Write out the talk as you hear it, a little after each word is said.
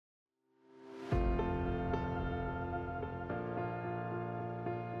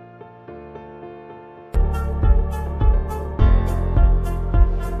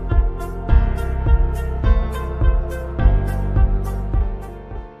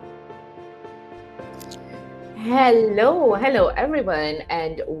Hello everyone,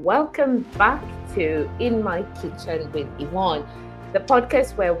 and welcome back to In My Kitchen with Yvonne, the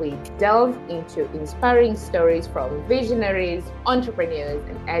podcast where we delve into inspiring stories from visionaries, entrepreneurs,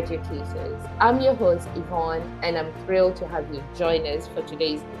 and educators. I'm your host, Yvonne, and I'm thrilled to have you join us for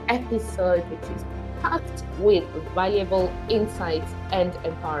today's episode, which is packed with valuable insights and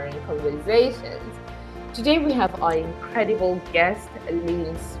empowering conversations. Today, we have our incredible guest,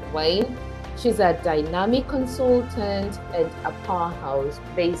 Lynn Swaine. She's a dynamic consultant and a powerhouse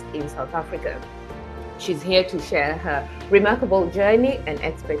based in South Africa. She's here to share her remarkable journey and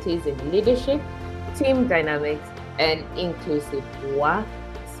expertise in leadership, team dynamics, and inclusive work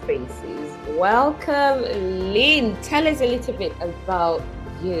spaces. Welcome, Lynn. Tell us a little bit about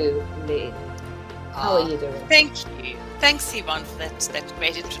you, Lynn. How are you doing? Thank you. Thanks, Yvonne, for that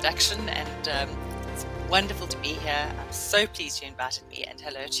great introduction. And it's wonderful to be here. I'm so pleased you invited me. And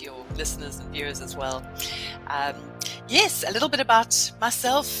hello to your listeners and viewers as well. Yes, a little bit about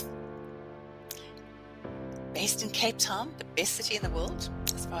myself. Based in Cape Town, the best city in the world,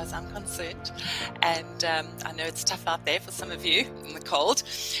 as far as I'm concerned. And I know it's tough out there for some of you in the cold.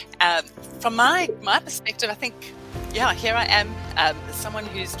 From my perspective, I think, here I am, as someone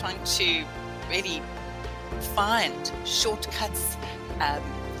who's trying to really find shortcuts,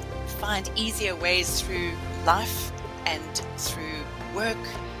 find easier ways through life and through work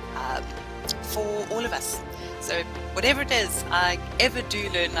for all of us. So whatever it is I ever do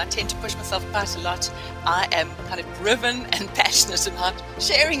learn, I tend to push myself quite a lot. I am kind of driven and passionate about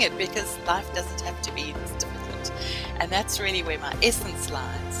sharing it because life doesn't have to be this difficult. And that's really where my essence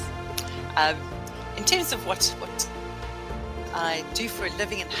lies. In terms of what I do for a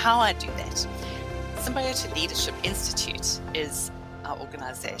living and how I do that, Symbiota Leadership Institute is our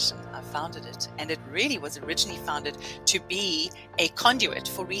organization. I founded it, and it really was originally founded to be a conduit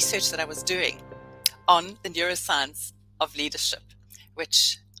for research that I was doing on the neuroscience of leadership,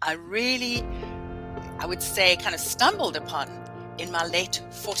 which I would say kind of stumbled upon in my late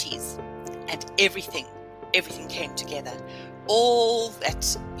 40s, and everything came together. All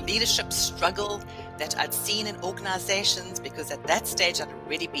that leadership struggle that I'd seen in organizations, because at that stage I'd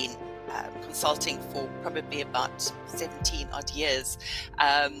already been consulting for probably about 17 odd years,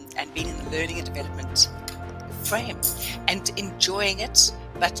 and been in the learning and development frame and enjoying it,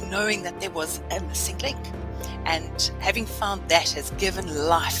 but knowing that there was a missing link. And having found that has given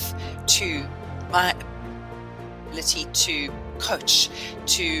life to my ability to coach,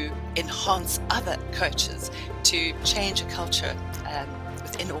 to enhance other coaches, to change a culture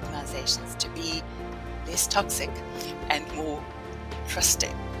within organizations, to be less toxic and more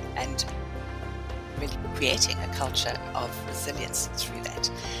trusting, and really creating a culture of resilience through that.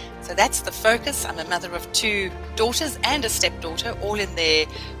 So that's the focus. I'm a mother of 2 daughters and a stepdaughter, all in their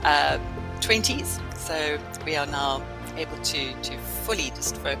 20s. So we are now able to fully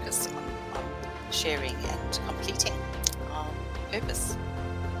just focus on sharing and completing our purpose.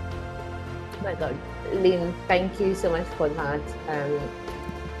 Oh my God, Lynn, thank you so much for that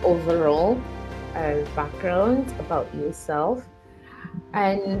overall background about yourself.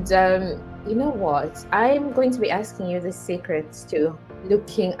 And you know what? I'm going to be asking you the secrets to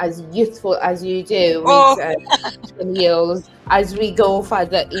looking as youthful as you do with 20 years as we go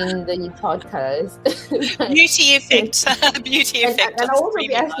further in the podcast. Beauty effect. Beauty effect. And I'll also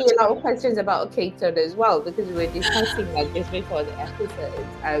be asking you a lot of questions about Cape Town as well, because we were discussing that just before the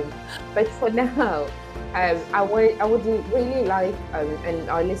episode. But for now, I would really like, and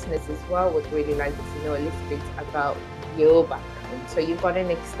our listeners as well would really like to know a little bit about your background. So you've got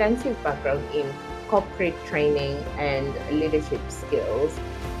an extensive background in corporate training and leadership skills,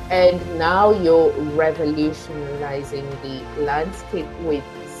 and now you're revolutionizing the landscape with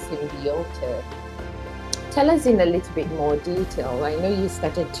Symbiota. Tell us in a little bit more detail. I know you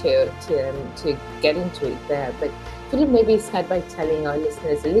started to get into it there, but could you maybe start by telling our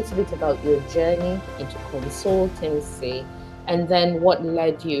listeners a little bit about your journey into consultancy, and then what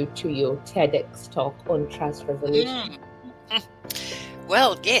led you to your TEDx talk on Trust Revolution?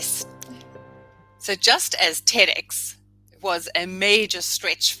 Well, yes. So just as TEDx was a major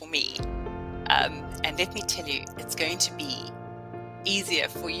stretch for me, and let me tell you, it's going to be easier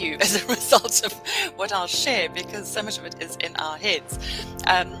for you as a result of what I'll share, because so much of it is in our heads.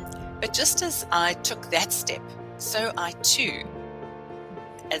 But just as I took that step, so I too,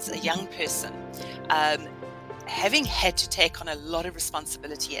 as a young person, having had to take on a lot of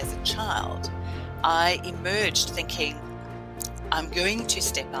responsibility as a child, I emerged thinking, I'm going to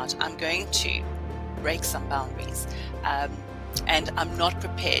step out, I'm going to break some boundaries, and I'm not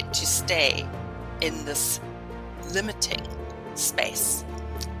prepared to stay in this limiting space.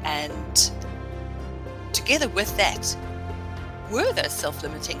 And to together with that were those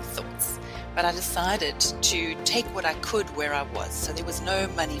self-limiting thoughts. But I decided to take what I could where I was. So there was no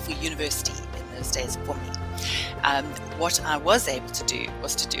money for university in those days for me. What I was able to do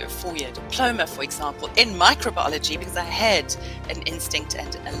was to do a 4-year diploma, for example, in microbiology, because I had an instinct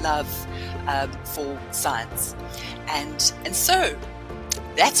and a love for science. And so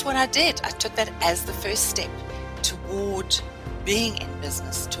that's what I did. I took that as the first step toward being in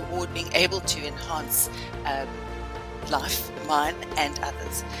business, toward being able to enhance life, mine and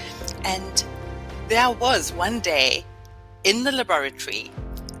others. And there I was one day in the laboratory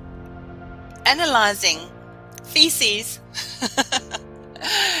analyzing feces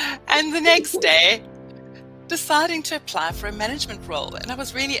and the next day deciding to apply for a management role. And I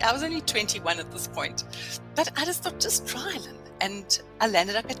was only 21 at this point, but I just thought, just try, Lynn. And I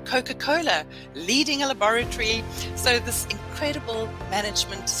landed up at Coca-Cola, leading a laboratory. So this incredible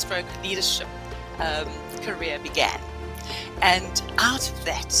management stroke leadership career began. And out of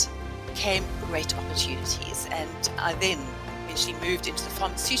that came great opportunities. And I then eventually moved into the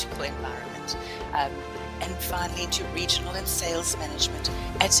pharmaceutical environment, and finally into regional and sales management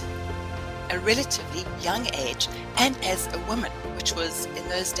at a relatively young age, and as a woman, which was in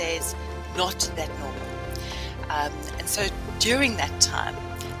those days not that normal. And so during that time,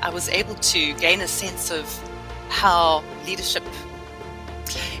 I was able to gain a sense of how leadership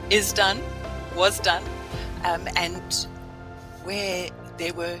was done, and where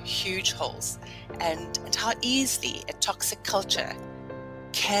there were huge holes, and how easily a toxic culture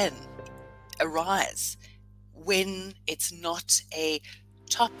can arise when it's not a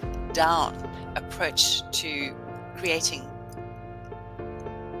top-down approach to creating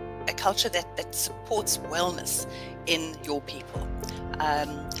a culture that supports wellness in your people.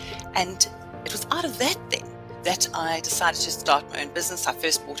 And it was out of that then that I decided to start my own business. I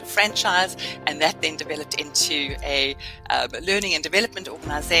first bought a franchise, and that then developed into a learning and development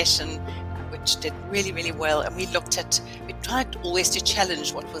organization, which did really, really well. And we tried always to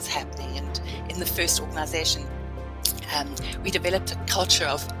challenge what was happening. And in the first organization, we developed a culture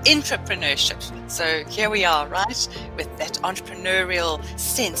of intrapreneurship. So here we are, right, with that entrepreneurial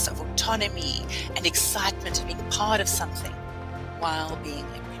sense of autonomy and excitement of being part of something while being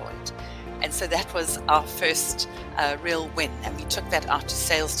employed. And so that was our first real win. And we took that out to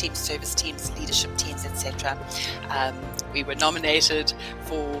sales teams, service teams, leadership teams, etc. We were nominated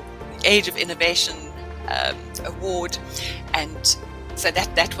for the Age of Innovation award. And so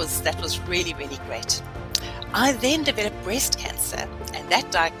that was really, really great. I then developed breast cancer, and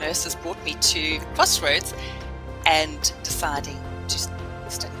that diagnosis brought me to crossroads and deciding to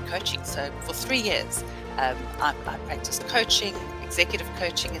study coaching. So for 3 years, I practiced coaching, executive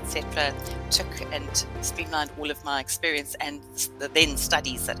coaching, etc. Took and streamlined all of my experience and the then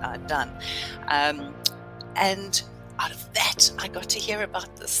studies that I'd done. And out of that, I got to hear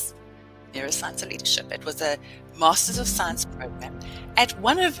about this neuroscience of leadership. It was a Masters of Science program at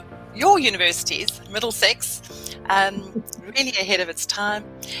one of your universities, Middlesex, really ahead of its time.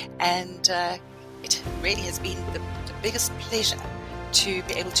 And it really has been the biggest pleasure to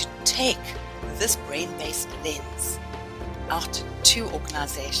be able to take this brain-based lens out to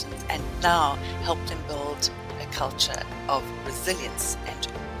organizations and now help them build a culture of resilience and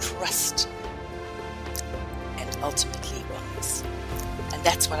trust and ultimately wellness. And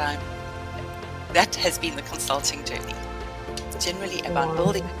that's that has been the consulting journey. Generally about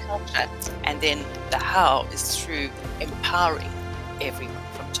building a culture, and then the how is through empowering everyone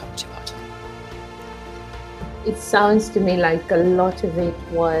from top to bottom. It sounds to me like a lot of it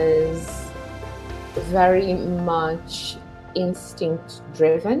was very much instinct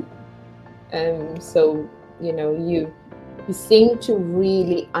driven. So you seem to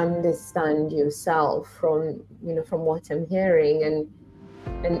really understand yourself from what I'm hearing,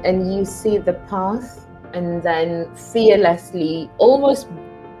 and you see the path, and then fearlessly, almost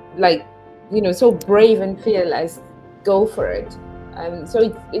like so brave and fearless, go for it.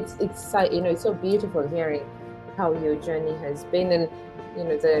 So it's so beautiful hearing how your journey has been, and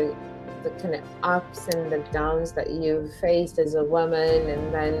the kind of ups and the downs that you've faced as a woman,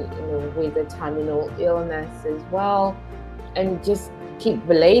 and then with the terminal illness as well, and just keep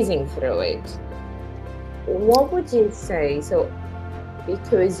blazing through it. What would you say? So,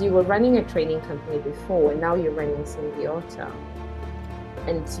 because you were running a training company before, and now you're running Symbiota,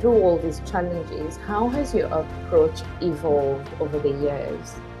 and through all these challenges, how has your approach evolved over the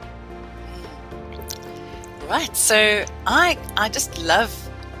years? Right, so I just love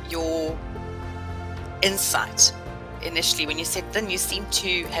your insight initially when you said, Lynn, you seem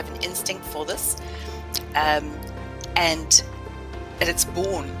to have an instinct for this, and that it's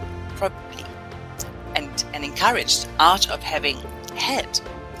born probably, and and encouraged out of having had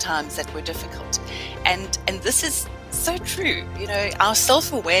times that were difficult. And this is so true. Our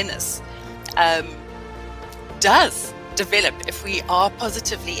self-awareness does develop if we are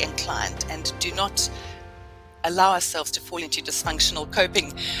positively inclined and do not allow ourselves to fall into dysfunctional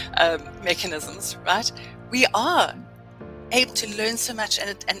coping mechanisms, right? We are able to learn so much, and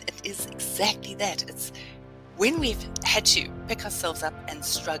it is exactly that. It's when we've had to pick ourselves up and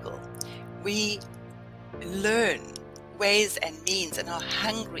struggle, we learn ways and means and are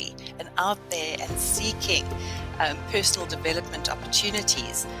hungry and out there and seeking personal development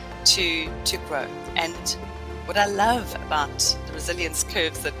opportunities to grow. And what I love about the resilience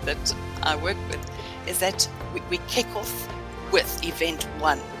curves that I work with is that we kick off with event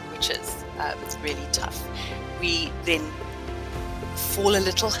 1, which is it's really tough. We then fall a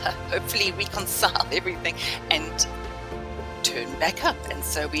little, hopefully reconcile everything and turn back up, and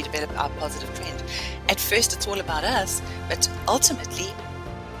so we develop our positive trend. At first it's all about us, but ultimately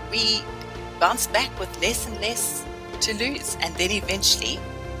we bounce back with less and less to lose, and then eventually,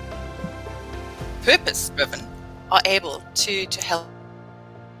 purpose driven, are able to help.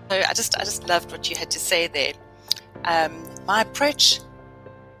 So I just loved what you had to say there. My approach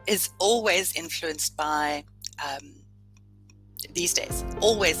is always influenced by these days,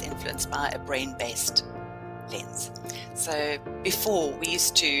 always influenced by a brain-based lens. So before, we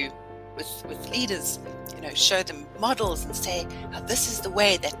used to, with leaders, show them models and say, oh, this is the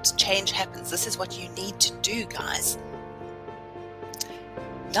way that change happens. This is what you need to do, guys.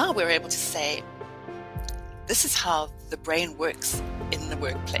 Now we're able to say, this is how the brain works in the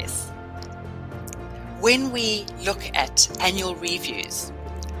workplace. When we look at annual reviews,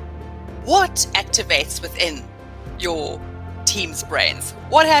 what activates within your team's brains?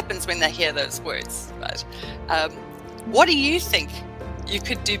 What happens when they hear those words, right? What do you think you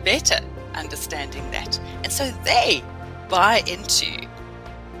could do better understanding that? And so they buy into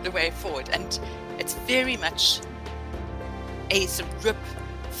the way forward. And it's very much a sort of drip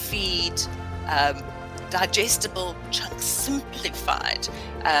feed, digestible, chunk simplified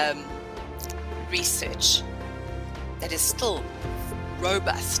research that is still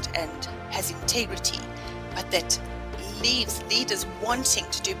robust and has integrity, but that leaves leaders wanting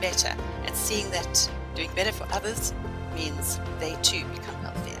to do better and seeing that doing better for others means they too become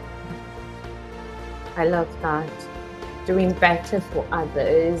healthier. I love that. Doing better for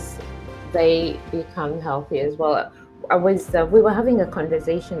others, they become healthy as well. We were having a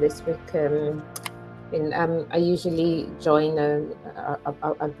conversation this week. I usually join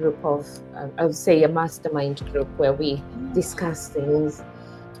a group of, I would say a mastermind group where we discuss things.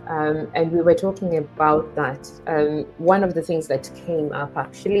 And we were talking about that. One of the things that came up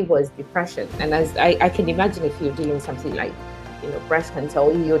actually was depression. And as I can imagine, if you're dealing with something like, breast cancer,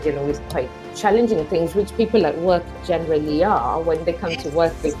 or you're dealing with quite challenging things, which people at work generally are, when they come to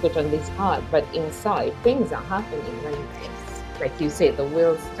work, they put on this hard, but inside things are happening. And like you say, the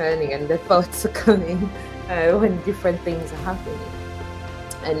wheels turning and the thoughts are coming when different things are happening.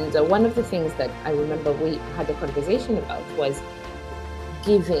 And one of the things that I remember we had a conversation about was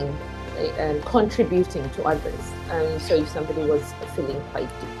giving and contributing to others. So if somebody was feeling quite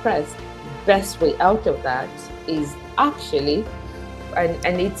depressed, best way out of that is actually,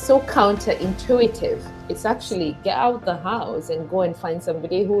 and it's so counterintuitive, it's actually get out the house and go and find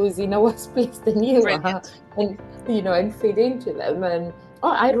somebody who is in a worse place than you are, and and fit into them. And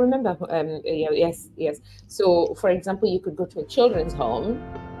I remember, yes. So for example, you could go to a children's home,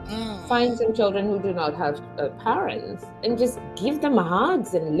 find some children who do not have parents, and just give them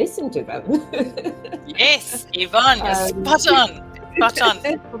hugs and listen to them. Yes, Yvonne, you're spot on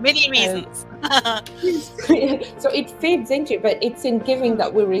for many reasons. So it feeds into it, but it's in giving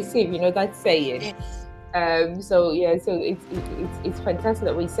that we receive, that saying. Yes. So it's fantastic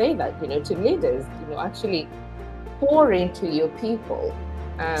that we say that, to leaders, actually pour into your people.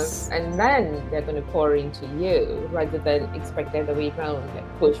 And then they're going to pour into you rather than expect the other way around,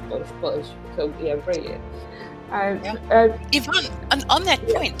 like push. So yeah, brilliant. Yvonne, on that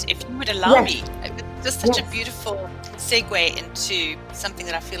point, if you would allow me, just such a beautiful segue into something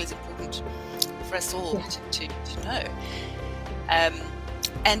that I feel is important for us all to know.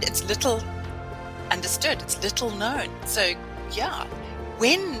 And it's little understood, it's little known. So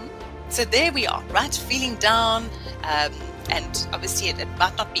so there we are, right? Feeling down, and obviously it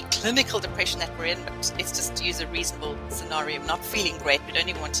might not be clinical depression that we're in, but let's just use a reasonable scenario of not feeling great. We don't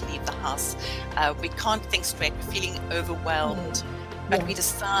even want to leave the house. We can't think straight. We're feeling overwhelmed, but we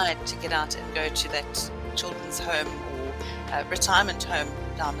decide to get out and go to that children's home or retirement home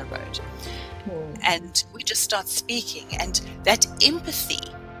down the road. And we just start speaking, and that empathy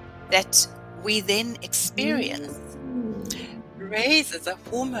that we then experience raises a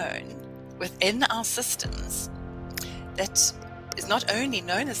hormone within our systems that is not only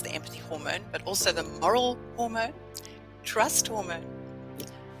known as the empathy hormone, but also the moral hormone, trust hormone.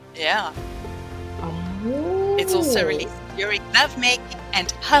 Yeah. Oh. It's also released during lovemaking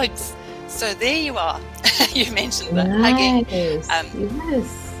and hugs. So there you are. You mentioned the hugging. Yes.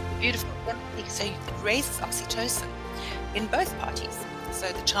 Beautiful. So it raises oxytocin in both parties.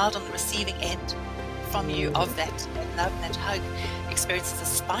 So the child on the receiving end from you of that love and that hug experiences a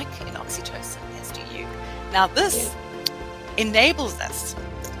spike in oxytocin, as do you. Now this enables us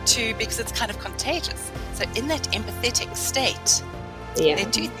to, because it's kind of contagious. So in that empathetic state, there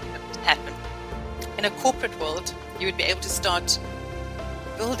are two things that would happen. In a corporate world, you would be able to start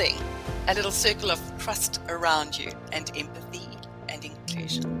building a little circle of trust around you and empathy and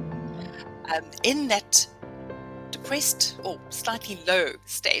inclusion. In that depressed or slightly low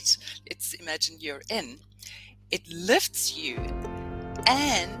state, let's imagine you're in, it lifts you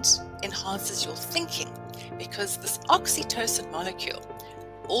and enhances your thinking, because this oxytocin molecule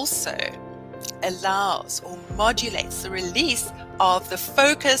also allows or modulates the release of the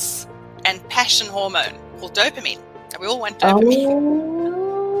focus and passion hormone called dopamine. And we all want dopamine.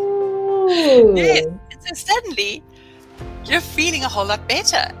 Oh. Yes. And so suddenly you're feeling a whole lot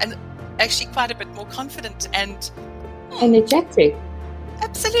better and actually quite a bit more confident and energetic.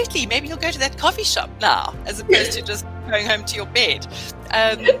 Absolutely. Maybe you'll go to that coffee shop now as opposed to just going home to your bed.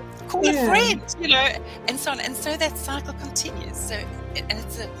 Call a friend, and so on. And so that cycle continues. So, and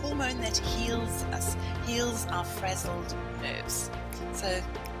it's a hormone that heals us, heals our frazzled nerves. So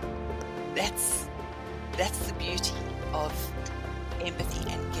that's the beauty of empathy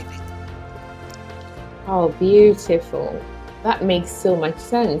and giving. Oh, beautiful. That makes so much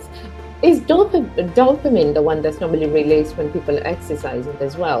sense. Is dopamine the one that's normally released when people are exercising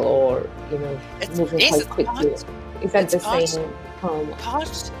as well, or moving quite quickly? Is that the same hormone?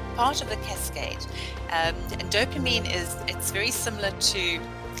 Part of the cascade. And dopamine it's very similar to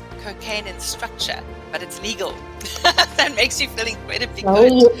cocaine in structure, but it's legal. That makes you feel incredibly good. So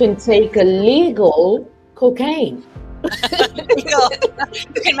you can take a legal cocaine. Legal.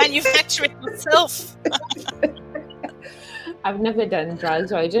 You can manufacture it yourself. I've never done drugs,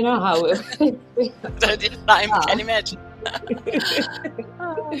 so I don't know how it I can imagine.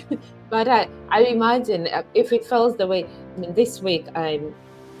 But I imagine if it feels the way, this week I've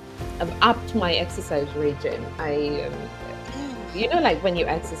upped my exercise regime. Like when you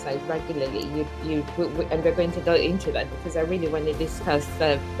exercise regularly, you and we're going to go into that because I really want to discuss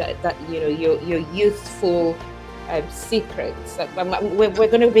that your youthful secrets. We're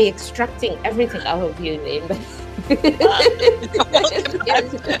going to be extracting everything out of you, Lynn.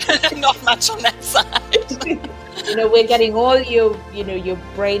 Not much on that side. We're getting all your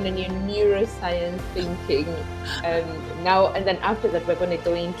brain and your neuroscience thinking now, and then after that we're going to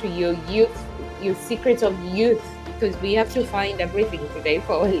go into your secrets of youth, because we have to find everything today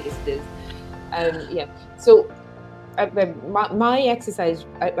for our listeners. So my exercise,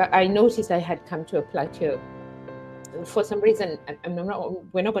 I noticed I had come to a plateau. For some reason,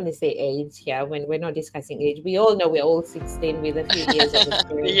 we're not going to say age here when we're not discussing age. We all know we're all 16 with a few years of experience.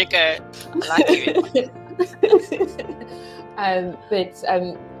 There you go. I like you.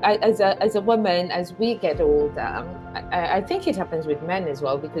 As a woman, as we get older, I think it happens with men as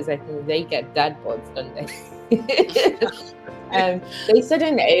well, because I think they get dad bods, don't they? There's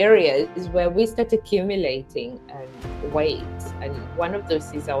certain areas where we start accumulating weight, and one of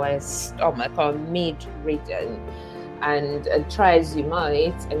those is our stomach, our mid region. And try as you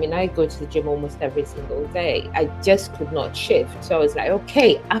might, I go to the gym almost every single day. I just could not shift. So I was like,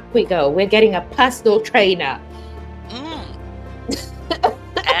 okay, up we go. We're getting a personal trainer.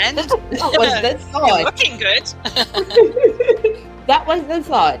 And that was the thought. You're looking good. That was the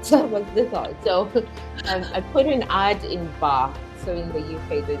thought. So I put an ad in Bar. So in the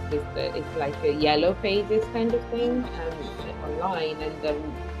UK, there's this, it's like a Yellow Pages kind of thing online. And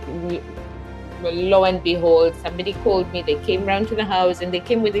lo and behold, somebody called me. They came round to the house and they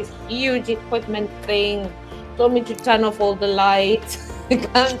came with this huge equipment thing, told me to turn off all the lights,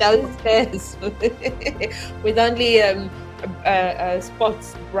 come downstairs with only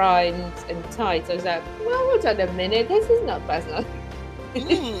sports bra and tights. I was like, well, hold on a minute, this is not personal.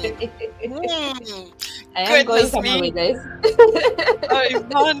 I am going somewhere with this. Oh,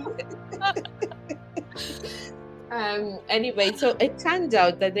 Yvonne. Anyway, so it turned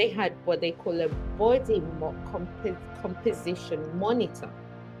out that they had what they call a body composition monitor.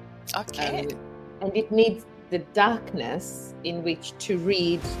 Okay. And it needs the darkness in which to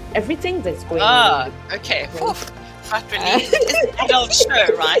read everything that's going on. Okay. Quite relief. It's an adult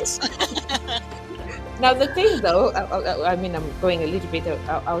show, right? Now the thing though, I mean, I'm going a little bit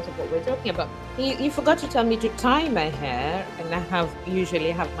out of what we're talking about. You forgot to tell me to tie my hair, and I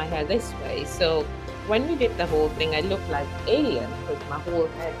usually have my hair this way. So when we did the whole thing, I looked like alien because my whole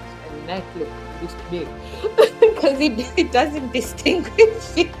head and neck looked this big because it doesn't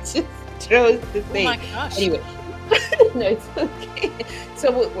distinguish. It just throws the thing. Oh my gosh. Anyway, no, it's okay. So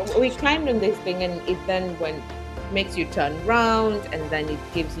we climbed on this thing, and it then makes you turn round, and then it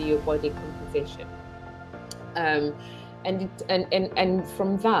gives you your body composition. And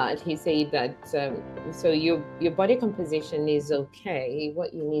from that, he said that so your body composition is okay.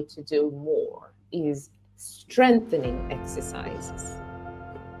 What you need to do more is strengthening exercises.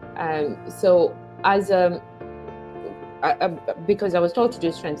 So as because I was told to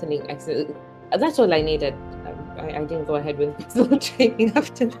do strengthening exercise, that's all I needed. I didn't go ahead with physical training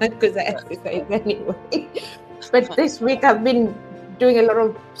after that because I exercise anyway. But this week I've been doing a lot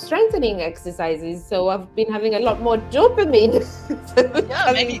of strengthening exercises, so I've been having a lot more dopamine.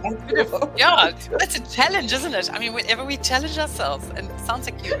 That's a challenge, isn't it? I mean, whenever we challenge ourselves, and it sounds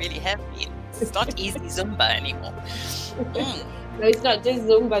like you really have been. It's not easy Zumba anymore. No, it's not just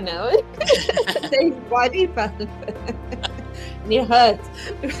Zumba now. It's body fat. And it hurts.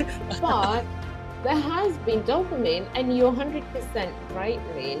 But there has been dopamine, and you're 100% right,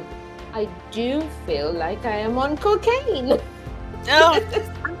 Lynn. I do feel like I am on cocaine. No,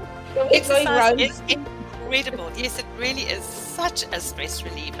 exercise is incredible. Yes, it really is such a stress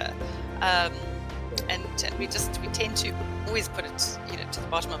reliever, and we tend to always put it, to the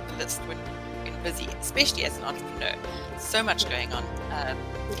bottom of the list when busy, especially as an entrepreneur. So much going on.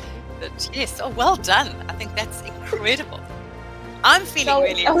 But yes, well done. I think that's incredible. I'm feeling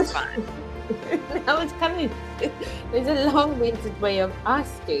really fine. I was coming. There's a long-winded way of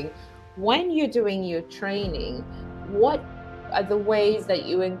asking. When you're doing your training, what are the ways that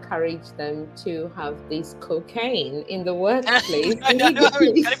you encourage them to have this cocaine in the workplace? No,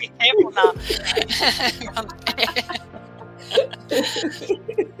 we've got to be careful now.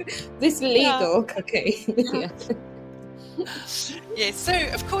 This legal cocaine. Yeah. So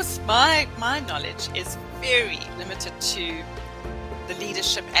of course my knowledge is very limited to the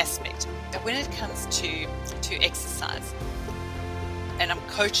leadership aspect. But when it comes to exercise, and I'm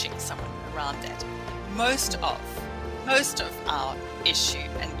coaching someone around that, most of our issue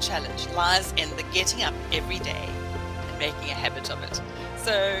and challenge lies in the getting up every day and making a habit of it.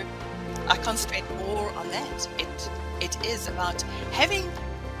 So I concentrate more on that. It is about having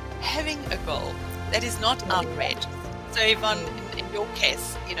a goal that is not outrageous. So Yvonne, in your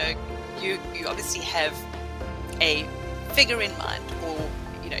case, you obviously have a figure in mind, or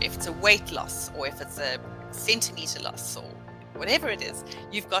if it's a weight loss, or if it's a centimeter loss, or whatever it is,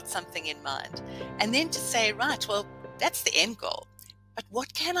 you've got something in mind. And then to say, right, well, that's the end goal, but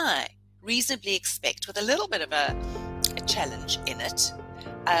what can I reasonably expect with a little bit of a challenge in it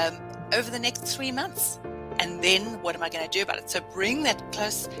over the next 3 months? And then what am I going to do about it? So bring the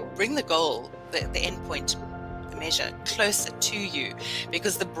goal, the end point, the measure closer to you,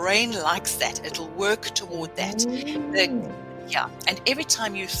 because the brain likes that. It'll work toward that. And every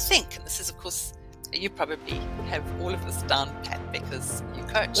time you think, and this is, of course, you probably have all of this down pat because you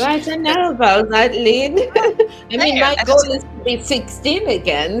coach. Right, I know about that, Lynn. I mean, my goal is to be 16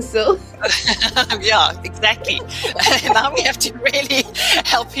 again, so. Yeah, exactly. Now we have to really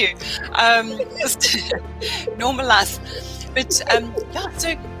help you just normalize. But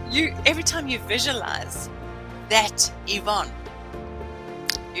so every time you visualize that, Yvonne,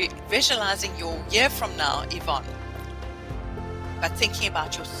 you're visualizing your year from now, Yvonne, but thinking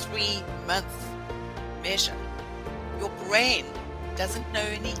about your 3-month measure, your brain doesn't know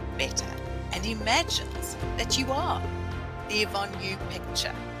any better and imagines that you are the Yvonne you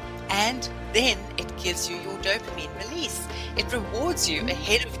picture, and then it gives you your dopamine release. It rewards you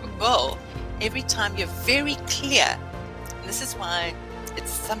ahead of your goal every time you're very clear. And this is why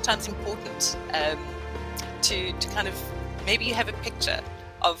it's sometimes important to kind of, maybe you have a picture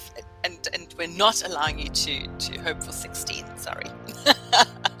of, and we're not allowing you to hope for 16, sorry.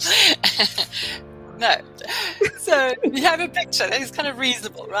 No. So you have a picture that is kind of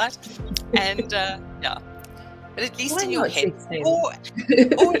reasonable, right? And but at least in your head, or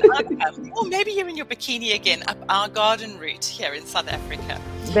maybe you're in your bikini again up our garden route here in South Africa.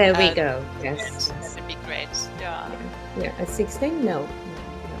 There we go. Yes, that would be great. Yeah. At 16, no.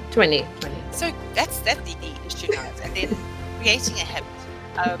 20. So that's the issue now, and then creating a habit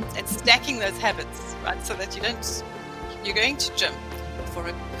and stacking those habits, right? So that you're going to gym for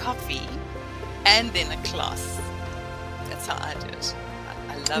a coffee and then a class. That's how I do it.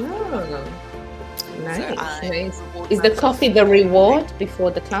 I love it. Nice, So nice. Is the coffee the reward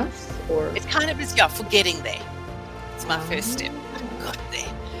before the class, or it kind of is? Yeah, for getting there. It's my first step. I got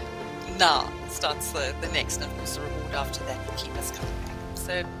there. Now starts the next, and of course the reward after that will keep us coming back.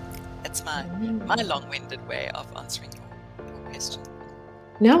 So it's my long-winded way of answering your question.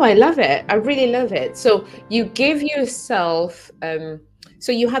 No, I love it. I really love it. So you give yourself,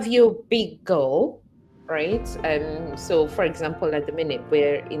 so you have your big goal, right? So for example, at the minute,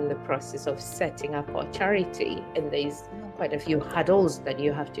 we're in the process of setting up our charity, and there's quite a few hurdles that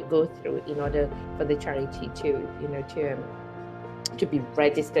you have to go through in order for the charity to be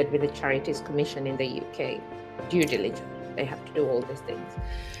registered with the Charities Commission in the UK. Due diligence, they have to do all these things.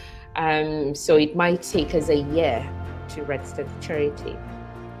 So it might take us a year to register the charity.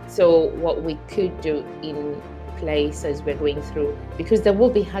 So what we could do in place as we're going through, because there will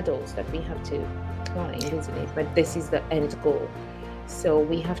be hurdles that we have to climb, isn't it? But this is the end goal. So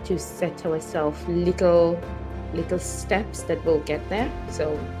we have to set ourselves little steps that will get there.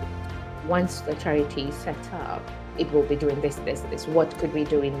 So once the charity is set up, it will be doing this. What could we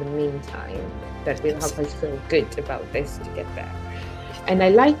do in the meantime that will help us feel good about this to get there? And I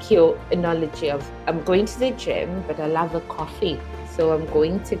like your analogy of, I'm going to the gym, but I love a coffee. So I'm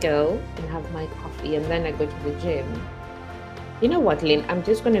going to go and have my coffee, and then I go to the gym. You know what, Lynn? I'm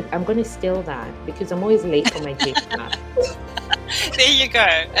going to steal that, because I'm always late for my gym class. There you go.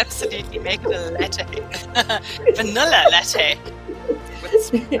 Absolutely. Make it a latte. Vanilla latte. With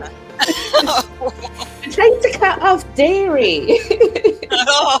sweetener. Trying to cut off dairy.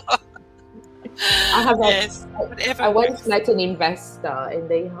 I once met an investor, and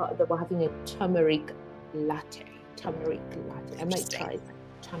they were having a turmeric latte. I might try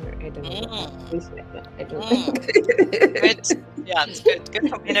turmeric. I don't know. I don't know. Good. Yeah, it's good. Good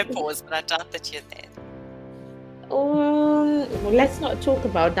for menopause, but I doubt that you're there. Well, let's not talk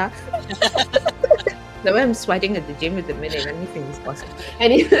about that. The way I'm sweating at the gym at the minute, anything is possible.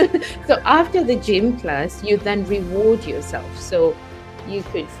 So after the gym class, you then reward yourself. So you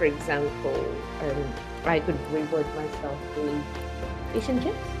could, for example, I could reward myself with fish and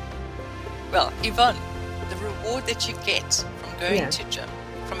chips. Well, Yvonne, the reward that you get from going to gym,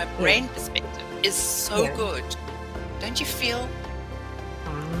 from a brain perspective, is so good. Don't you feel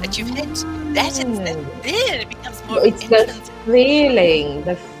that you've hit that? Then it becomes more. It's the feeling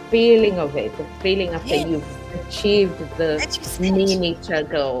of it, the feeling after you've achieved the miniature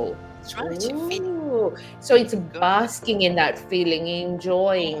goal. That's right. You feel. So it's basking in that feeling,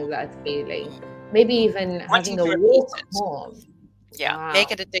 enjoying that feeling, maybe even having a walk home. Yeah, wow. Make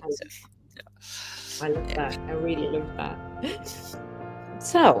it addictive. I love that. I really love that.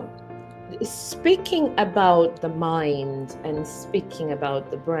 So, speaking about the mind and speaking about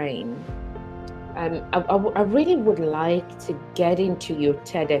the brain, I really would like to get into your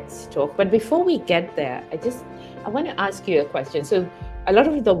TEDx talk. But before we get there, I want to ask you a question. So, a lot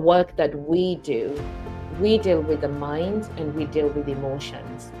of the work that we do, we deal with the mind and we deal with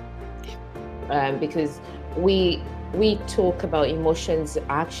emotions, because we talk about emotions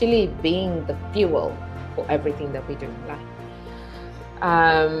actually being the fuel for everything that we do in life.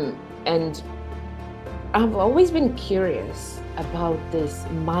 And I've always been curious about this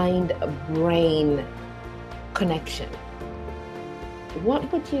mind-brain connection.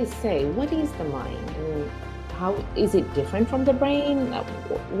 What would you say? What is the mind? And how is it different from the brain?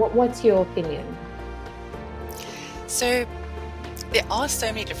 What's your opinion? So there are so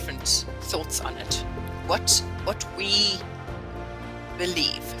many different thoughts on it. What we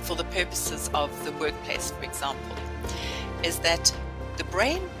believe, for the purposes of the workplace, for example, is that the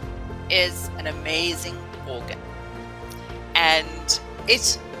brain is an amazing organ, and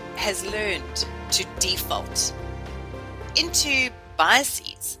it has learned to default into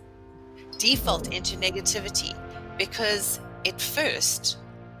biases, default into negativity, because it first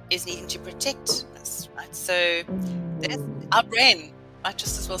is needing to protect us, right? So our brain might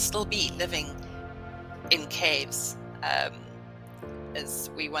just as well still be living in caves as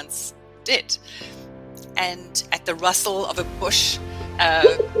we once did, and at the rustle of a bush go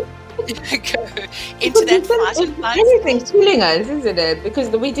into that fight and flight. Everything's killing us, isn't it? Because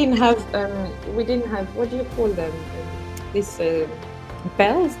we didn't have what do you call them? These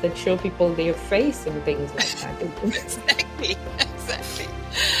bells that show people their face and things like that. Exactly.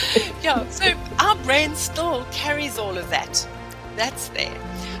 Yeah. So our brain still carries all of that. That's there.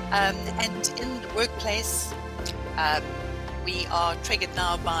 And in the workplace, we are triggered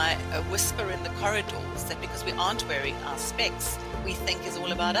now by a whisper in the corridors that because we aren't wearing our specs, we think is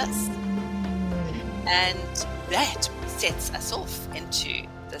all about us. And that sets us off into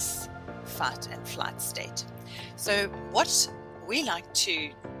this fight and flight state. So what we like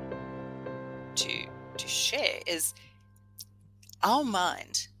to share is our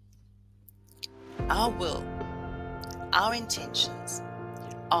mind, our will, our intentions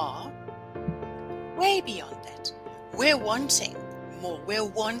are way beyond that. We're wanting more. We're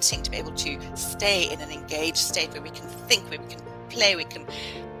wanting to be able to stay in an engaged state where we can think, where we can play, we can,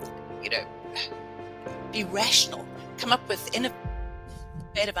 be rational, come up with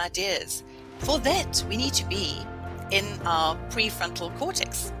innovative ideas. For that, we need to be in our prefrontal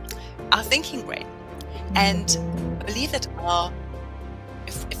cortex, our thinking brain. And I believe that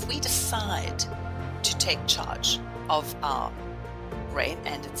if we decide to take charge of our brain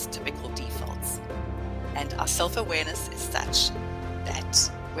and its typical defaults, and our self-awareness is such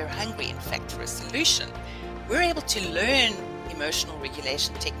that we're hungry, in fact, for a solution, we're able to learn emotional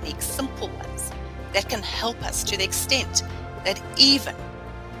regulation techniques, simple ones, that can help us to the extent that even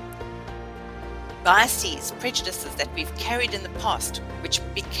biases, prejudices that we've carried in the past, which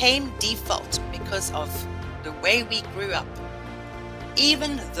became default because of the way we grew up,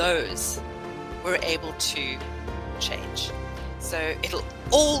 even those we're able to change. So it'll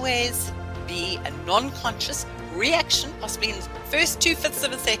always be a non-conscious reaction, possibly in the first 2/5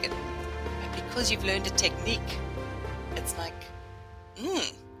 of a second. But because you've learned a technique, it's like, no,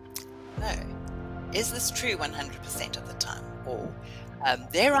 is this true 100% of the time? Or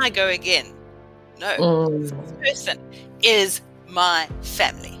there I go again. No, this person is my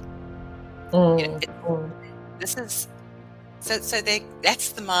family. This is so that's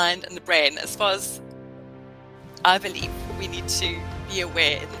the mind and the brain. As far as I believe, we need to be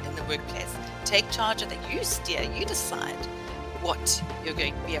aware in the workplace. Take charge of that. You steer. You decide what you're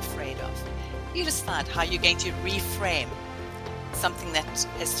going to be afraid of. You decide how you're going to reframe something that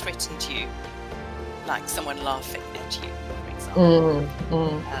has threatened you, like someone laughing at you, for example.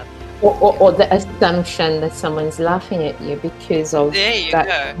 Or the assumption that someone's laughing at you because of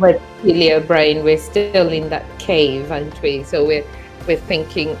that reptilian brain. We're still in that cave, aren't we? So we're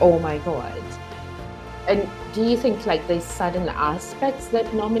thinking, oh my God. And do you think like there's certain aspects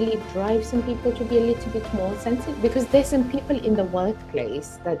that normally drive some people to be a little bit more sensitive? Because there's some people in the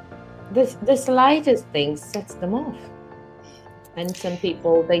workplace that the slightest thing sets them off. And some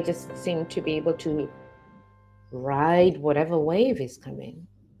people, they just seem to be able to ride whatever wave is coming.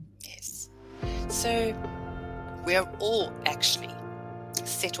 Yes. So we're all actually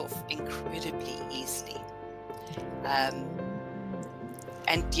set off incredibly easily. And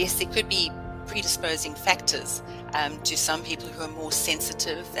yes, there could be predisposing factors to some people who are more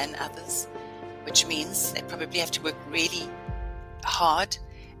sensitive than others, which means they probably have to work really hard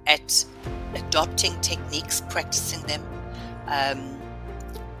at adopting techniques, practicing them,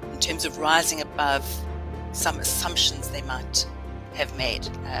 in terms of rising above some assumptions they might have made,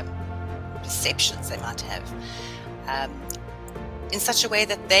 perceptions they might have, in such a way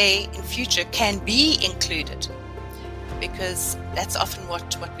that they in future can be included. Because that's often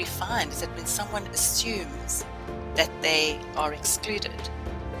what we find, is that when someone assumes that they are excluded,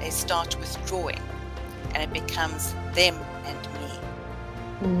 they start withdrawing and it becomes them and me.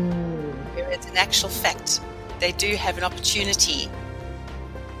 Whereas in actual fact, they do have an opportunity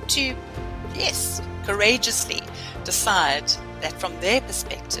to, yes, courageously decide that from their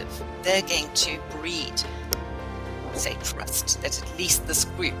perspective, they're going to breed, say, trust, that at least this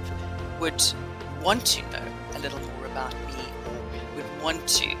group would want to know a little more about me, or would want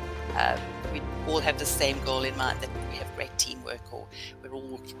to, we all have the same goal in mind, that we have great teamwork, or we're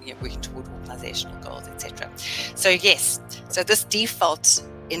all working toward organizational goals, etc. So yes, so this default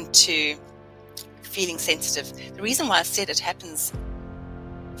into feeling sensitive, the reason why I said it happens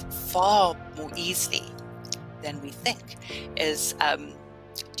far more easily than we think is,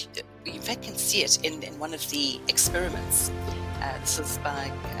 we in fact can see it in one of the experiments. This is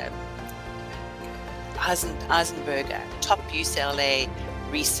by Eisenberger, top UCLA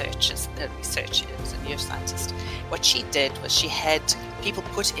researcher, is a neuroscientist. What she did was she had people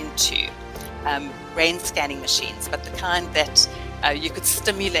put into brain scanning machines, but the kind that you could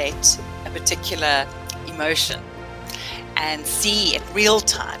stimulate a particular emotion and see at real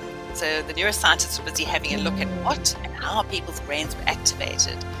time. So the neuroscientists were busy having a look at what and how people's brains were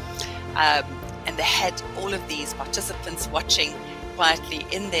activated. And they had all of these participants watching quietly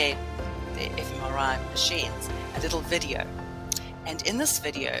in their fMRI machines a little video. And in this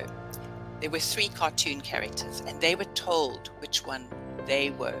video, there were 3 cartoon characters, and they were told which one they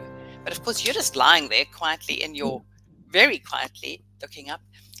were. But of course, you're just lying there quietly very quietly looking up,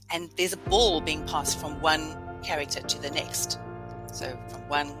 and there's a ball being passed from one character to the next. So from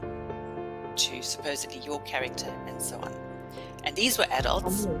one to supposedly your character, and so on. And these were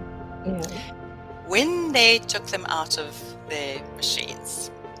adults Yeah. When they took them out of their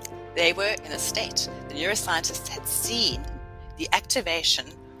machines, they were in a state. The neuroscientists had seen the activation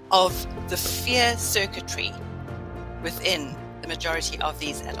of the fear circuitry within the majority of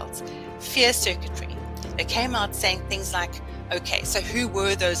these adults. Fear circuitry. They came out saying things like, okay, so who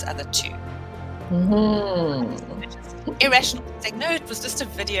were those other two? Irrational. Saying, no, it was just a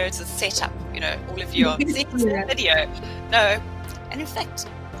video, it's a setup, all of you are seeing the video. No. And in fact,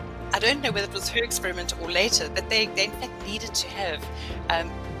 I don't know whether it was her experiment or later, that they in fact needed to have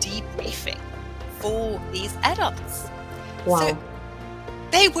debriefing for these adults. Wow. So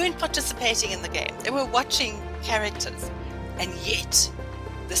they weren't participating in the game. They were watching characters. And yet,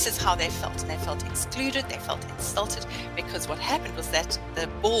 this is how they felt. And they felt excluded, they felt insulted, because what happened was that the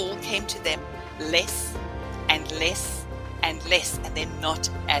ball came to them less and less and less, and then not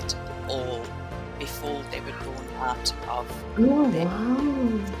at all before they were drawn out of them. Wow.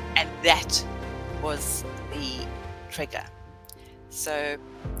 And that was the trigger. So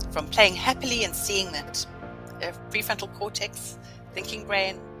from playing happily and seeing that prefrontal cortex, thinking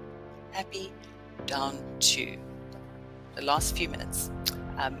brain, happy, down to the last few minutes,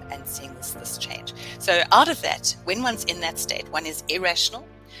 and seeing this change. So out of that, when one's in that state, one is irrational,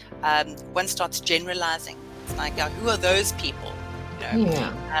 one starts generalizing. It's like, who are those people?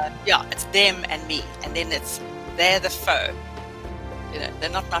 It's them and me. And then they're the foe. They're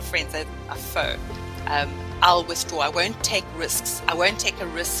not my friends, they're a foe. I'll withdraw. I won't take risks. I won't take a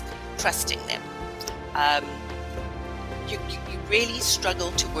risk trusting them. You really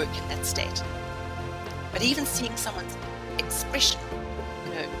struggle to work in that state. But even seeing someone's expression,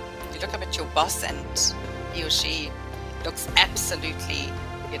 you look up at your boss and he or she looks absolutely,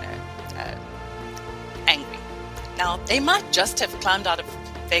 angry. Now, they might just have climbed out of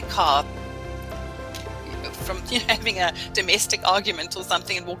their car from having a domestic argument or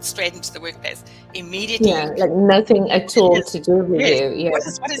something and walked straight into the workplace immediately. Yeah, like nothing at all to do with you. Yeah.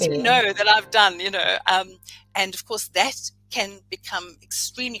 What does he know that I've done? And of course that can become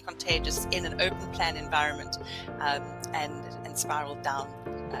extremely contagious in an open plan environment, and spiral down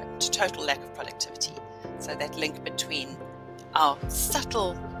to total lack of productivity. So that link between our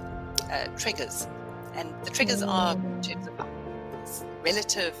subtle triggers, and the triggers are in terms of our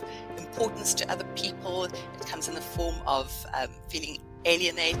relative importance to other people. It comes in the form of feeling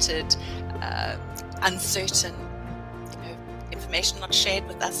alienated, uncertain, information not shared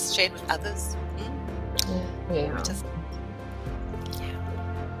with us, shared with others.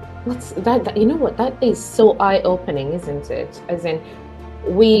 What's that? You know what? That is so eye-opening, isn't it? As in,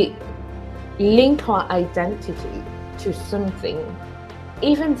 we link our identity to something,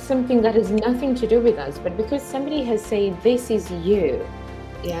 even something that has nothing to do with us, but because somebody has said, this is you,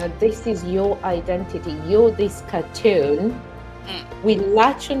 this is your identity, you're this cartoon, we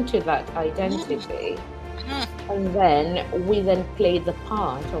latch onto that identity, and then we then play the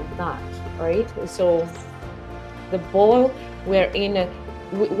part of that, right? So the ball,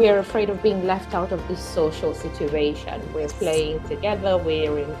 we're afraid of being left out of this social situation. We're playing together,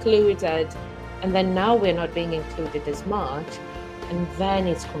 we're included, and then now we're not being included as much, and then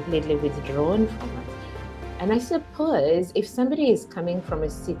it's completely withdrawn from us. And I suppose if somebody is coming from a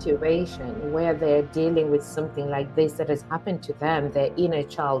situation where they're dealing with something like this that has happened to them, their inner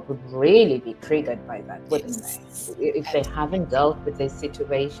child would really be triggered by that, wouldn't they? If they haven't dealt with this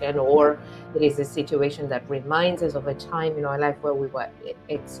situation, or it is a situation that reminds us of a time in our life where we were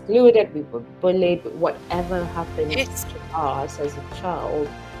excluded, we were bullied, whatever happened to us as a child,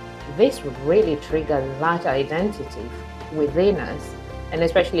 this would really trigger that identity within us. And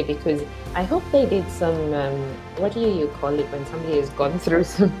especially because I hope they did some, what do you call it when somebody has gone through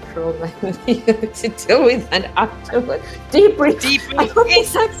some trauma to deal with that afterwards? Debrief. I hope they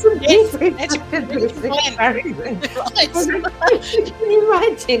had some debrief after this experiment. Can you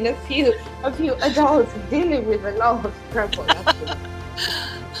imagine a few adults dealing with a lot of trouble afterwards?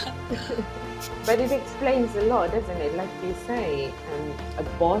 But it explains a lot, doesn't it? Like you say, a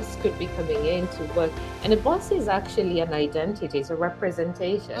boss could be coming in to work, and a boss is actually an identity, it's a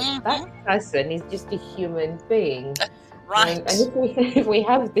representation. That person is just a human being. Right. And if we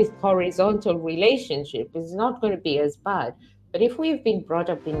have this horizontal relationship, it's not going to be as bad. But if we've been brought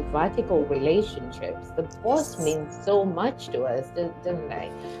up in vertical relationships, the boss means so much to us, don't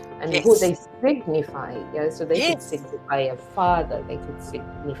they? And who they signify, so they could signify a father, they could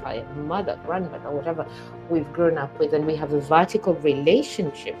signify a mother, grandmother, whatever we've grown up with, and we have a vertical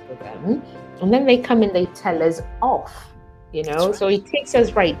relationship with them, and then they come and they tell us off, right. So it takes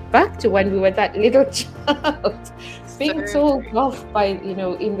us right back to when we were that little child, being told off by,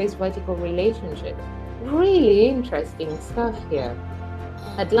 in this vertical relationship. Really interesting stuff here.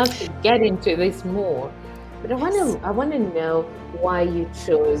 I'd love to get into this more, but I want to know why you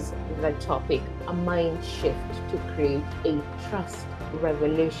chose the topic, a mind shift to create a trust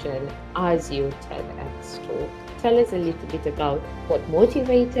revolution, as your TEDx talk. Tell us a little bit about what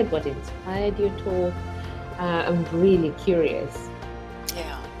motivated, what inspired your talk. I'm really curious.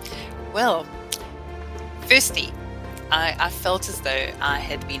 Yeah. Well, firstly, I felt as though I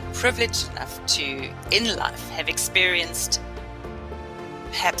had been privileged enough to, in life, have experienced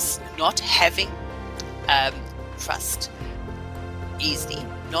perhaps not having trust easily,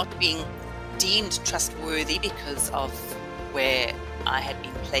 not being deemed trustworthy because of where I had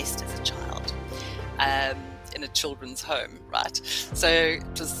been placed as a child in a children's home, right? So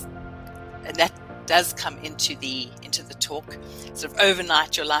it was, and that does come into the talk. Sort of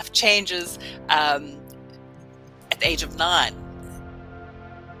overnight, your life changes. At the age of 9,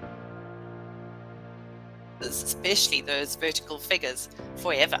 especially those vertical figures,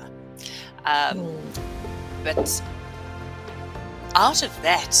 forever. But out of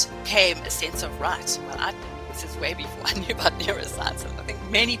that came a sense of, right, well, this is way before I knew about neuroscience, and I think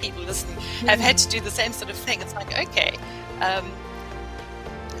many people listening have had to do the same sort of thing. It's like, okay,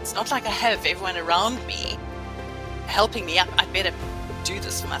 it's not like I have everyone around me helping me up. I better do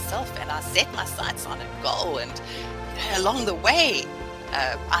this for myself. And I set my sights on a goal, and along the way,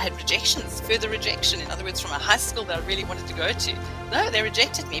 I had rejections, further rejection. In other words, from a high school that I really wanted to go to. No, they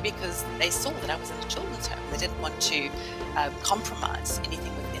rejected me because they saw that I was in a children's home. They didn't want to compromise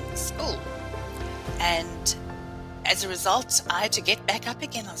anything within the school. And as a result, I had to get back up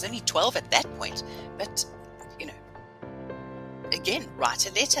again. I was only 12 at that point. But, again, write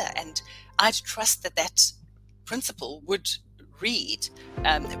a letter. And I'd trust that principal would read,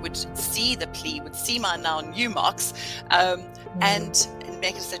 would see the plea, would see my now new marks, and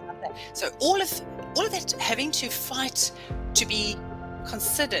make a decision like that. So all of that, having to fight to be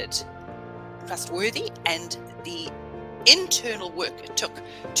considered trustworthy, and the internal work it took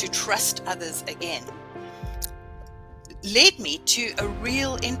to trust others again, led me to a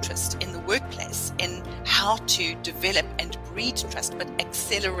real interest in the workplace, in how to develop and breed trust, but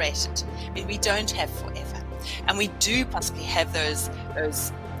accelerate it. I mean, we don't have forever. And we do possibly have those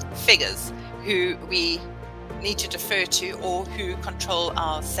figures who we need to defer to, or who control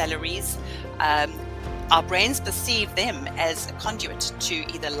our salaries. Our brains perceive them as a conduit to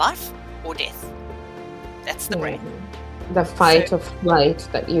either life or death. That's the brain. The fight or flight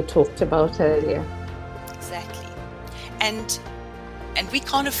that you talked about earlier. Exactly. And we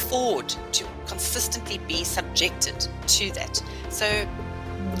can't afford to consistently be subjected to that. So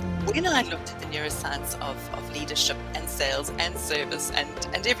when I looked at the neuroscience of leadership and sales and service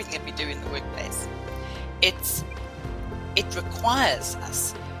and everything that we do in the workplace, it requires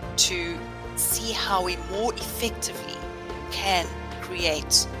us to see how we more effectively can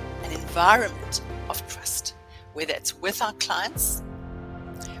create an environment of trust, whether it's with our clients,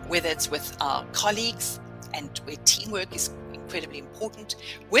 whether it's with our colleagues, and where teamwork is incredibly important,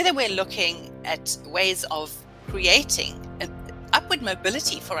 whether we're looking at ways of creating an upward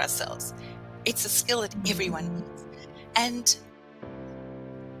mobility for ourselves. It's a skill that everyone needs. And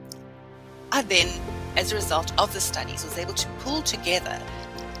I then, as a result of the studies, was able to pull together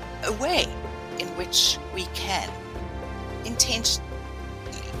a way in which we can intentionally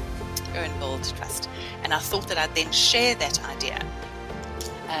go and build trust. And I thought that I'd then share that idea.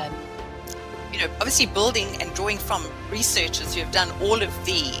 Obviously building and drawing from researchers who have done all of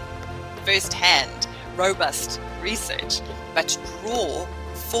the first-hand, robust research, but draw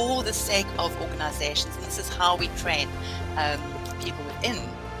for the sake of organizations. And this is how we train people within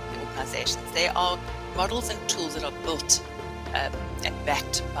the organizations. There are models and tools that are built and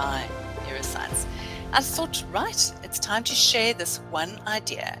backed by neuroscience. I thought, right, it's time to share this one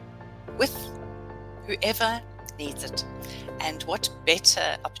idea with whoever needs it. And what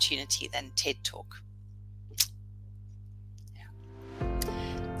better opportunity than TED Talk?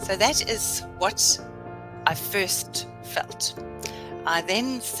 So that is what I first felt. I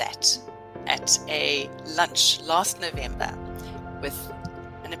then sat at a lunch last November with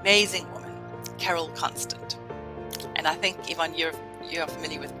an amazing woman, Carol Constant. And I think, Yvonne, you're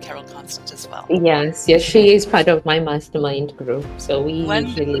familiar with Carol Constant as well. Yes, she is part of my mastermind group. So we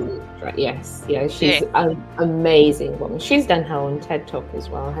usually, she's an amazing woman. She's done her own TED Talk as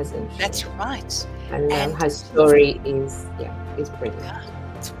well, hasn't she? That's right. And her story is brilliant. Yeah,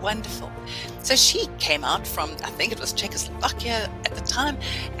 it's wonderful. So she came out from, I think it was Czechoslovakia at the time,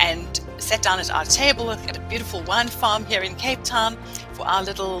 and sat down at our table at a beautiful wine farm here in Cape Town for our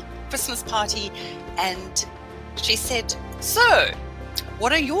little Christmas party. And she said, "So,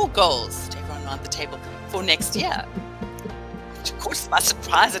 what are your goals?" to everyone around the table for next year? of course, by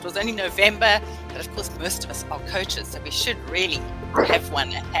surprise, it was only November, but of course, most of us are coaches, so we should really have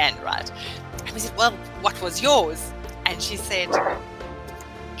one at hand, right? And we said, well, what was yours? And she said,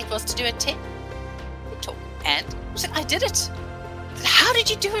 it was to do a TED talk. And I said, I did it. I said, how did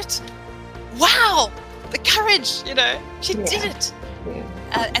you do it? Wow, the courage, she did it.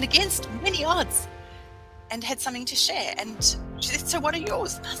 Yeah. And against many odds, and had something to share. And she said, so what are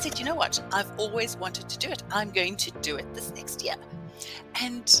yours? And I said, you know what? I've always wanted to do it. I'm going to do it this next year.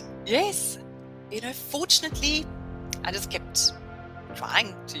 And yes, fortunately, I just kept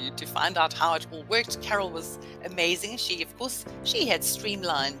trying to find out how it all worked. Carol was amazing. She had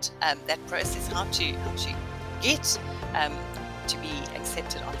streamlined that process, how to get to be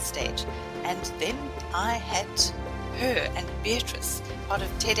accepted on stage. And then I had her and Beatrice, part of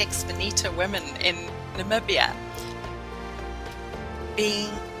TEDx Veneta Women in Namibia, being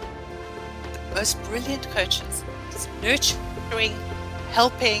the most brilliant coaches, just nurturing,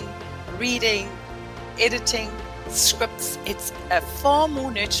 helping, reading, editing, scripts. It's a far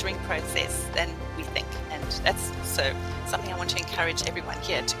more nurturing process than we think, and that's also something I want to encourage everyone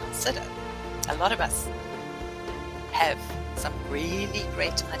here to consider. A lot of us have some really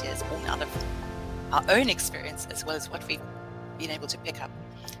great ideas born out of our own experience, as well as what we've been able to pick up.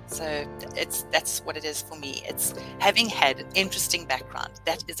 So that's what it is for me. It's having had an interesting background.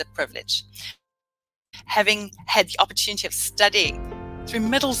 That is a privilege. Having had the opportunity of studying through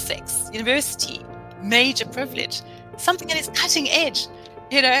Middlesex University, major privilege. Something that is cutting edge.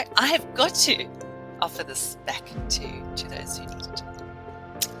 I have got to offer this back to those who need it.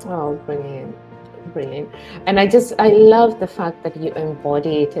 Oh, brilliant. And I love the fact that you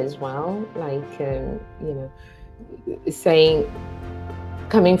embody it as well, saying,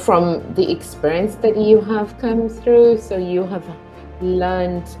 coming from the experience that you have come through, so you have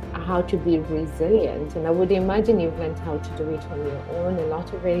learned how to be resilient, and I would imagine you've learned how to do it on your own, a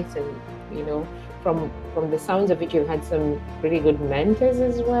lot of it, and from the sounds of it, you've had some really good mentors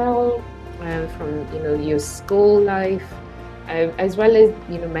as well, from your school life, as well as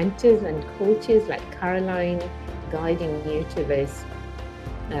mentors and coaches like Caroline guiding you to this,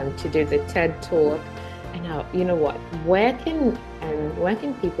 to do the TED talk. And now, where can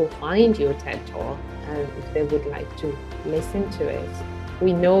people find your TED talk if they would like to listen to it?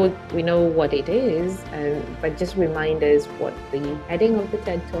 We know what it is, but just remind us what the heading of the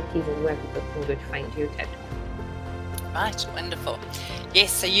TED talk is and where people can go to find your TED talk. Right, wonderful.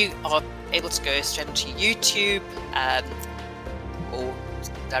 Yes, so you are able to go straight into YouTube or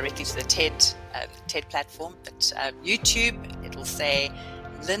directly to the TED platform. But YouTube, it will say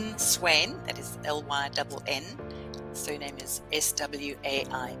Lynn Swaine, that is Lynn. Surname is Swain.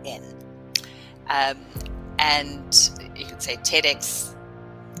 And you could say TEDx.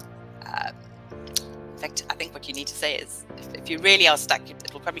 In fact, I think what you need to say is, if you really are stuck,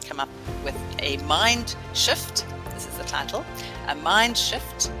 it will probably come up with a mind shift. This is the title. A mind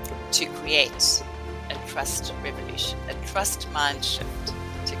shift to create a trust revolution. A trust mind shift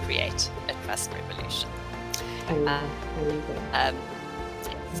to create a trust revolution.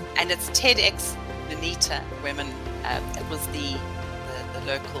 And it's TEDx Veneta Women. It was the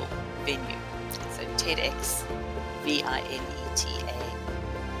local venue. So TEDx Veneta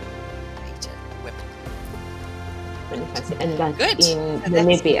Women. Fantastic. And that's in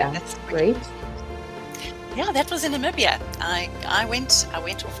Namibia, right? Yeah, that was in Namibia. I went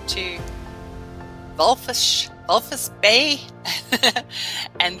off to Walvis Bay,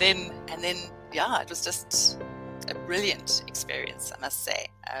 and then it was just a brilliant experience, I must say.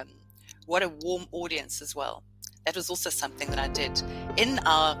 What a warm audience as well. That was also something that I did. In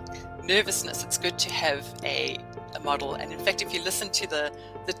our nervousness, it's good to have a model. And in fact, if you listen to the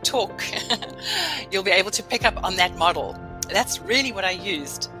talk, you'll be able to pick up on that model. That's really what I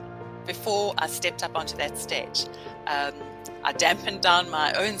used before I stepped up onto that stage. I dampened down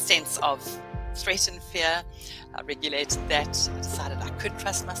my own sense of threat and fear. I regulated that. I decided I could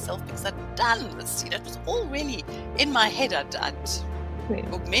trust myself because I'd done this. It was all really in my head. I'd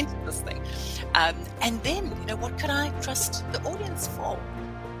augmented this thing. And then, what could I trust the audience for?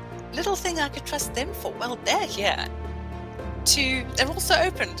 Little thing I could trust them for. Well, they're here they're also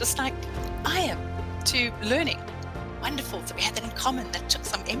open, just like I am, to learning. Wonderful. So we had that in common. That took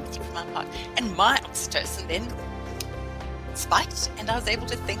some empathy from my part. And my oxytocin then spiked, and I was able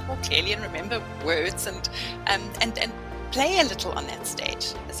to think more clearly and remember words and play a little on that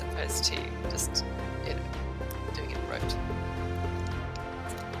stage, as opposed to just doing it rote.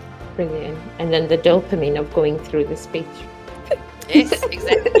 Brilliant. And then the dopamine of going through the speech. Yes,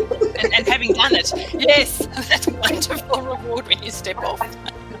 exactly. and having done it, yes, that's a wonderful reward when you step off.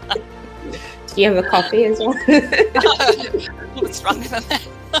 Do you have a coffee as well? A little bit stronger than that.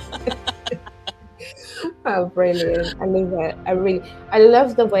 Oh, brilliant. I love it. I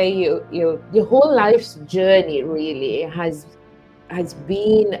love the way your whole life's journey really has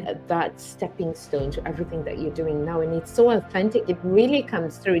been that stepping stone to everything that you're doing now. And it's so authentic. It really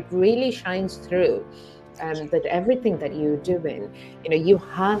comes through. It really shines through. That everything that you're doing, you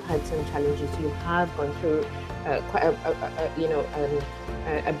have had some challenges. You have gone through quite a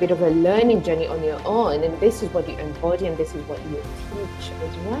bit of a learning journey on your own, and this is what you embody, and this is what you teach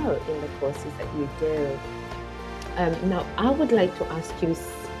as well in the courses that you do. Now, I would like to ask you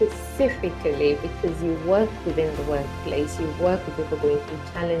specifically, because you work within the workplace, you work with people going through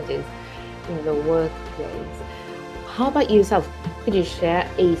challenges in the workplace. How about yourself? Could you share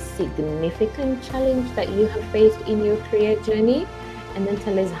a significant challenge that you have faced in your career journey, and then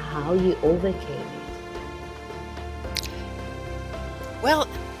tell us how you overcame it? Well,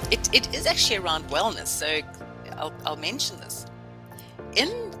 it is actually around wellness, so I'll mention this. In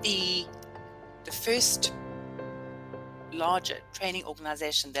the first larger training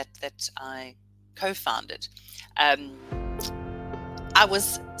organization that I co-founded, I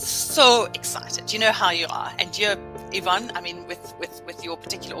was so excited. You know how you are, and you're, Yvonne, I mean, with your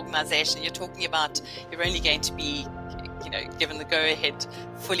particular organization, you're talking about you're only going to be, given the go-ahead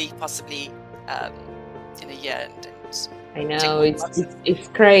fully, possibly in a year. And I know, it's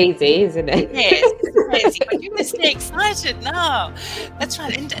crazy, isn't it? Yes, it's crazy, but you must stay excited now. That's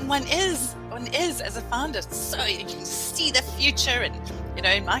right, and one is as a founder, so you can see the future. And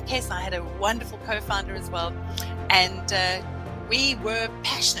in my case, I had a wonderful co-founder as well, and we were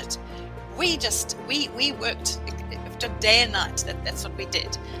passionate. We worked day and night. That's what we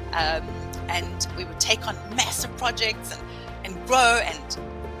did, and we would take on massive projects and grow, and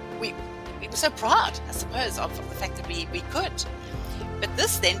we were so proud, I suppose, of the fact that we could. But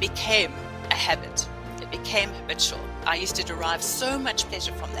this then became a habit. It became habitual. I used to derive so much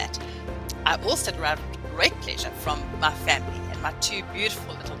pleasure from that. I also derived great pleasure from my family and my two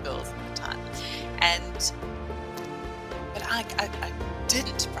beautiful little girls at the time. But I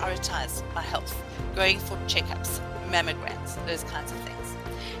didn't prioritize my health, going for checkups, mammograms, those kinds of things.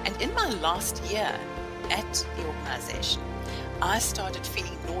 And in my last year at the organization, I started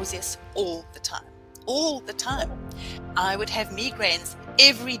feeling nauseous all the time. I would have migraines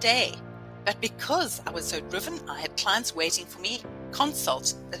every day. But because I was so driven, I had clients waiting for me,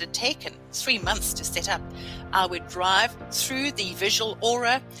 consults that had taken 3 months to set up. I would drive through the visual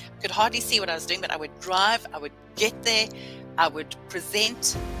aura, could hardly see what I was doing, but I would drive, I would get there, I would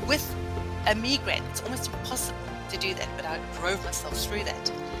present with a migraine. It's almost impossible to do that, but I drove myself through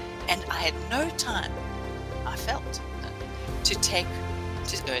that. And I had no time, I felt, to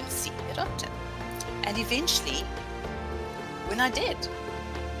go and see a doctor. And eventually, when I did,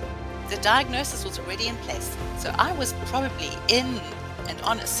 the diagnosis was already in place. So I was probably in and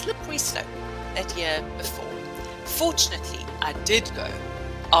on a slippery slope that year before. Fortunately, I did go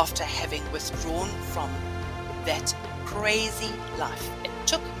after having withdrawn from that crazy life. It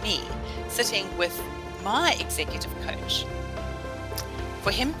took me sitting with my executive coach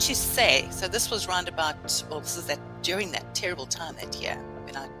for him to say, so this was during that terrible time that year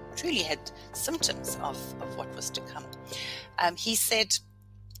when I truly had symptoms of what was to come. He said,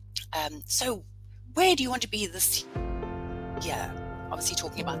 so where do you want to be this year? Obviously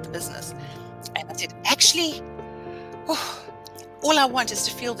talking about the business. And I said, actually, all I want is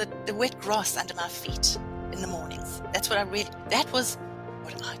to feel the wet grass under my feet in the mornings. That was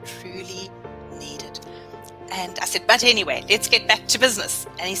what I truly needed. And I said, but anyway, let's get back to business.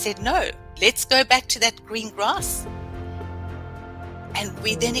 And he said, no, let's go back to that green grass. And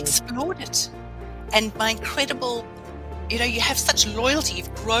we then explored it. And my incredible, you have such loyalty.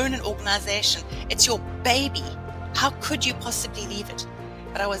 You've grown an organization. It's your baby. How could you possibly leave it?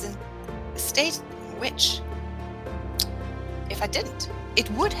 But I was in a state in which, if I didn't, it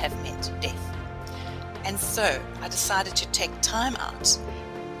would have meant death. And so I decided to take time out.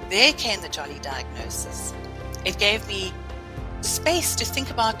 There came the jolly diagnosis. It gave me space to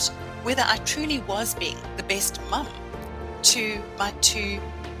think about whether I truly was being the best mum to my two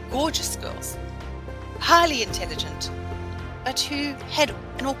gorgeous girls, highly intelligent, but who had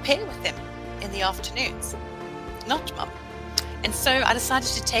an au pair with them in the afternoons, not mum. And so I decided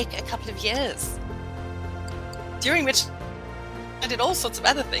to take a couple of years, during which I did all sorts of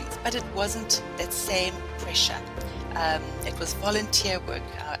other things, but it wasn't that same pressure. It was volunteer work.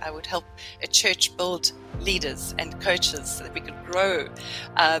 I would help a church build leaders and coaches so that we could grow,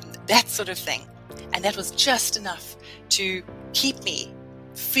 that sort of thing. And that was just enough to keep me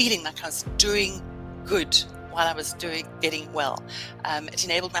feeling like I was doing good while I was getting well. It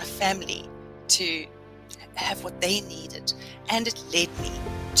enabled my family to have what they needed. And it led me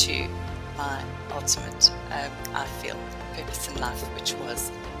to my ultimate, I feel, purpose in life, which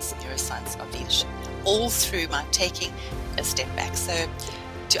was neuroscience of leadership, all through my taking a step back. So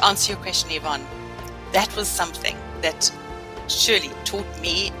to answer your question, Yvonne, that was something that surely taught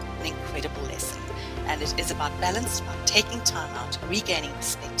me an incredible lesson. And it is about balance, about taking time out, regaining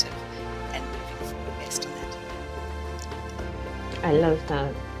perspective, and moving forward based on that. I love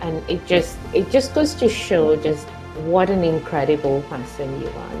that. And it just goes to show just what an incredible person you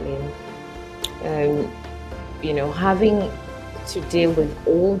are, Lynn. Having to deal with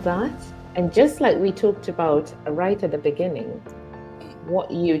all that, and just like we talked about right at the beginning,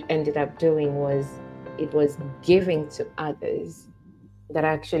 what you ended up doing was giving to others that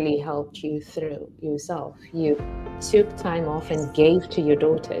actually helped you through yourself. You took time off and gave to your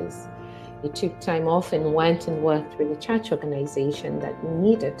daughters. You took time off and went and worked with a church organization that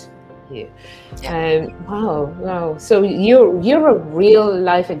needed you. Yeah. Wow. So you're a real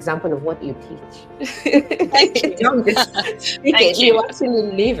life example of what you teach. Thank you. Don't just speak Thank it, you actually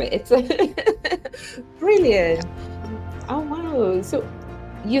live it. Brilliant. Oh, wow. So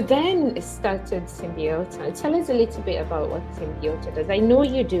you then started Symbiota. Tell us a little bit about what Symbiota does. I know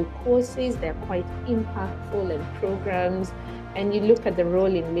you do courses, they're quite impactful, and programs, and you look at the role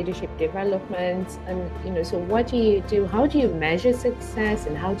in leadership development. And, so what do you do? How do you measure success,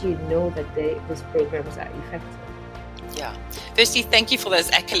 and how do you know that those programs are effective? Yeah. Firstly, thank you for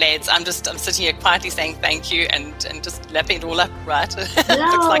those accolades. I'm sitting here quietly saying thank you and just lapping it all up, right? No,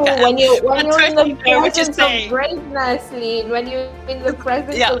 Looks like when you're in the presence of saying. greatness, Lynn, when you're in the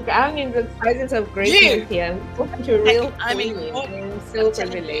presence I'm in the presence of greatness here. I'm talking to a real queen. I'm so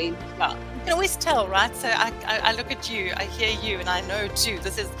privileged. Yeah. You can always tell, right? So I look at you, I hear you, and I know too,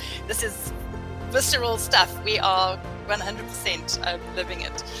 this is visceral stuff. We are 100% living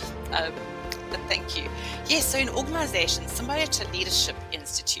it. But thank you. Yes, so in organizations, Symbiota Leadership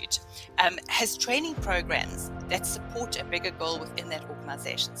Institute has training programs that support a bigger goal within that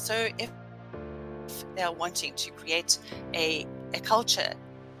organization. So if they are wanting to create a culture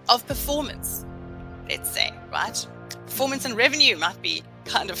of performance, let's say, right? Performance and revenue might be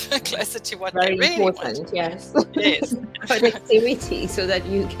kind of closer to what very they really important, want. yes. Yes. Productivity, so that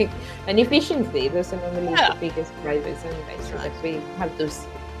you can, and efficiency, those are normally the biggest drivers anyway, so that we have those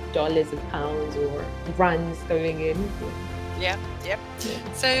dollars and pounds or runs going in. Yep.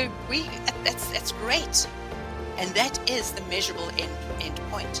 So that's great, and that is the measurable end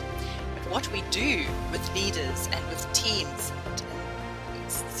point. But what we do with leaders and with teams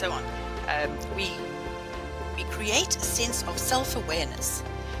and so on, we create a sense of self-awareness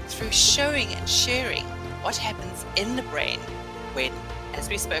through showing and sharing what happens in the brain when, as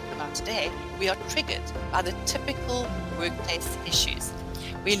we spoke about today, we are triggered by the typical workplace issues.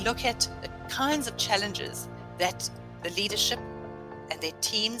 We look at the kinds of challenges that the leadership and their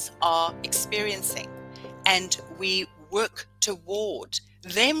teams are experiencing, and we work toward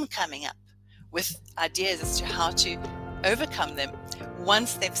them coming up with ideas as to how to overcome them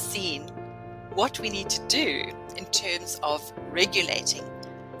once they've seen what we need to do in terms of regulating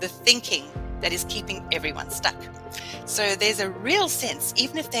the thinking that is keeping everyone stuck. So there's a real sense,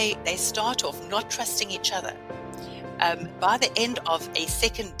 even if they start off not trusting each other, by the end of a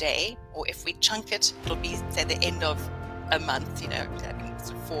second day, or if we chunk it, it'll be, say, the end of a month,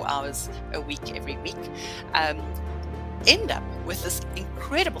 4 hours a week every week, end up with this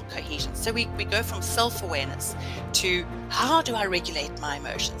incredible cohesion. So we go from self-awareness to how do I regulate my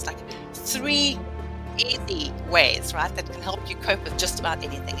emotions? Like 3 easy ways, right, that can help you cope with just about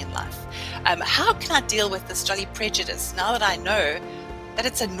anything in life. How can I deal with this jolly prejudice now that I know that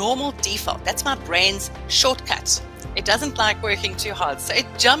it's a normal default? That's my brain's shortcut. It doesn't like working too hard, so it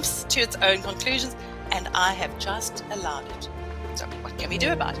jumps to its own conclusions, and I have just allowed it. So what can we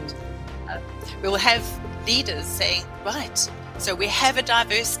do about it? We will have leaders saying, right, so we have a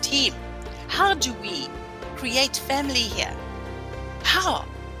diverse team. How do we create family here? How?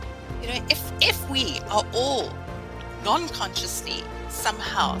 If we are all non-consciously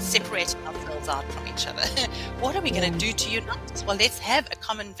somehow separating ourselves out from each other, what are we going to do to unite? Well, let's have a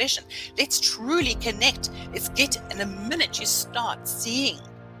common vision. Let's truly connect. Let's get, in the minute you start seeing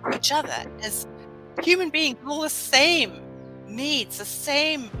each other as human beings, all the same needs, the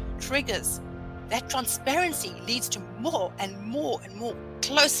same triggers, that transparency leads to more and more and more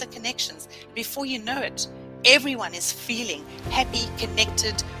closer connections. Before you know it, everyone is feeling happy,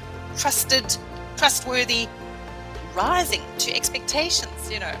 connected, trusted, trustworthy, rising to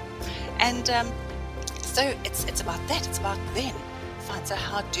expectations, and so it's about that. It's about then fine. So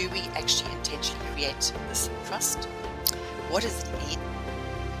how do we actually intentionally create this trust? What does it mean?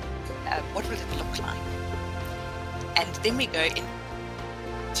 what will it look like? And then we go into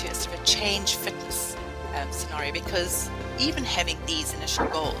a sort of a change fitness scenario, because even having these initial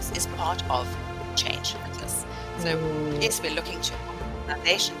goals is part of change fitness. So yes, we're looking to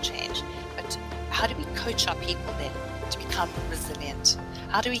organization change, but how do we coach our people then to become resilient?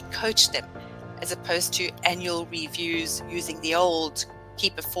 How do we coach them, as opposed to annual reviews using the old key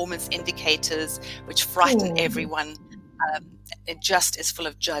performance indicators, which frighten everyone, and just is full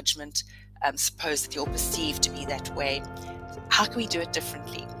of judgment, suppose that you're perceived to be that way. How can we do it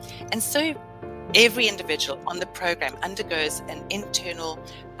differently? And so every individual on the program undergoes an internal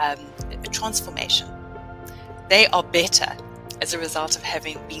transformation. They are better as a result of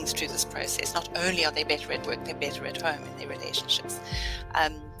having been through this process. Not only are they better at work, they're better at home in their relationships.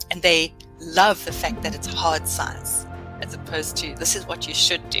 And they love the fact that it's hard science, as opposed to this is what you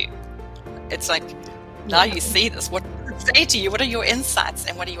should do. It's like, now you see this, what does it say to you? What are your insights,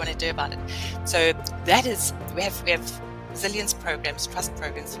 and what do you want to do about it? So that is, we have resilience programs, trust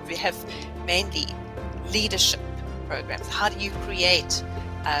programs. We have mainly leadership programs. How do you create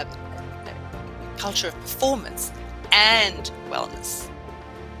a culture of performance and wellness?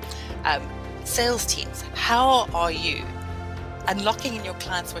 Sales teams, how are you unlocking in your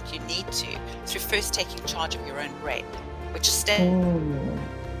clients what you need to through first taking charge of your own brain, which is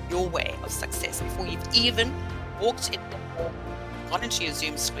your way of success before you've even walked in, gone into your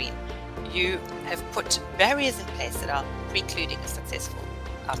Zoom screen. You have put barriers in place that are precluding a successful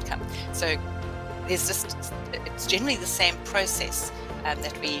outcome. So there's just, it's generally the same process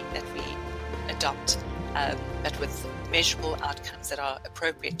that we adopt, but with measurable outcomes that are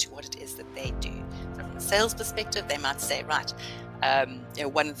appropriate to what it is that they do. So from a sales perspective, they might say, right,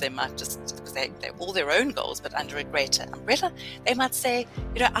 one of them might just, because they're all their own goals, but under a greater umbrella, they might say,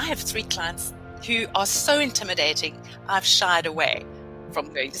 I have 3 clients who are so intimidating, I've shied away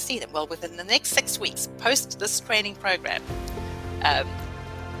from going to see them. Well, within the next 6 weeks, post this training program,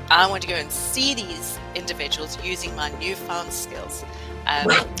 I want to go and see these individuals using my newfound skills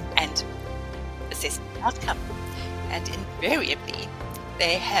and assess the outcome. And invariably,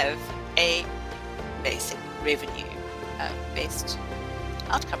 they have a basic revenue based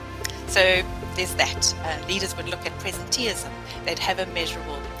outcome. So there's that. Leaders would look at presenteeism. They'd have a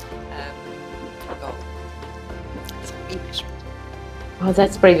measurable goal. So be measured. Oh,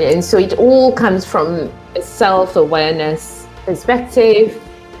 that's brilliant. So it all comes from a self-awareness perspective,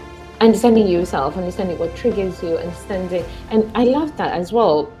 understanding yourself, understanding what triggers you, understanding. And I love that as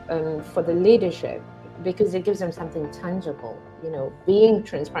well for the leadership, because it gives them something tangible, being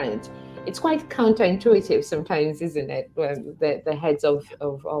transparent. It's quite counterintuitive sometimes, isn't it? When the heads of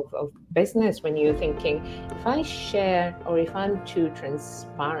business, when you're thinking, if I share or if I'm too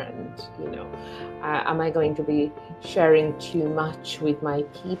transparent, am I going to be sharing too much with my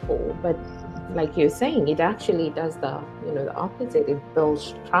people? But like you're saying, it actually does the opposite. It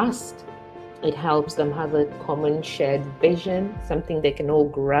builds trust. It helps them have a common shared vision, something they can all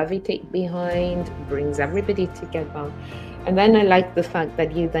gravitate behind, brings everybody together. And then I like the fact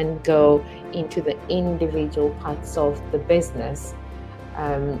that you then go into the individual parts of the business.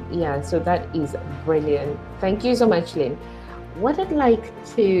 So that is brilliant. Thank you so much, Lynn. What I'd like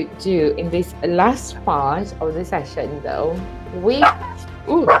to do in this last part of the session, though,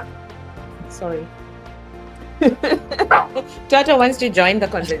 sorry. Tata wants to join the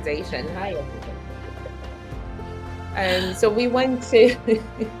conversation. Hi, everybody. So we want to.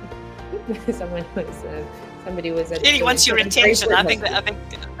 Somebody was. He wants your attention. I think.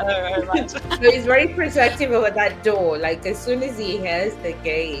 Right. So he's very protective over that door. Like as soon as he hears the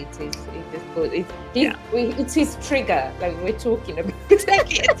gate, he just goes. It's his trigger. Like we're talking about.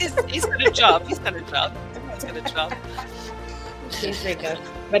 Exactly. He's got a job. Everyone's got a job. His trigger.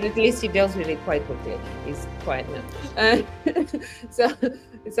 But at least he deals with it quite quickly. He's quiet now.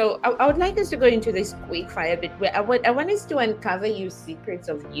 So I would like us to go into this quick fire bit where I want us to uncover your secrets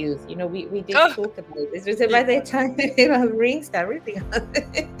of youth. We did talk about this. We said by the time you have rings, everything.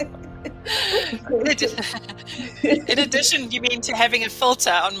 In addition, you mean to having a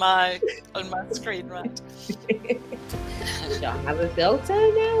filter on my screen, right? You don't have a filter?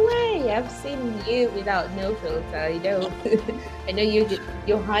 No way. I've seen you without no filter. I know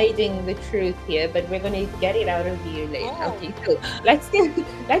you're hiding the truth here, but we're going to get it out of you later. Oh. Okay, so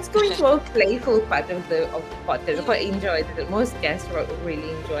let's go into a playful part of the podcast. I quite enjoyed it. Most guests really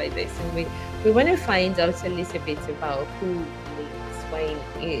enjoy this, and we want to find out a little bit about who Lynn Swaine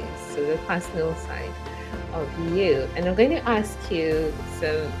is, so the personal side of you. And I'm going to ask you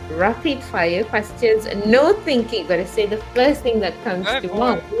some rapid fire questions. No thinking. Got to say the first thing that comes to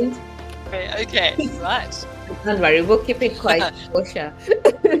mind. Okay, right. Don't worry, we'll keep it quite kosher.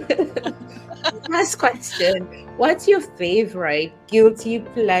 Last question. What's your favorite guilty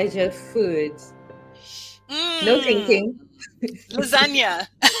pleasure food? No thinking. Lasagna.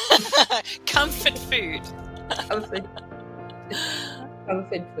 Comfort food. Comfort,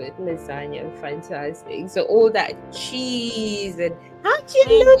 comfort food, lasagna, fantastic. So all that cheese, and how do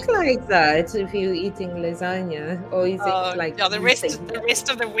you look like that if you're eating lasagna, or is it like the rest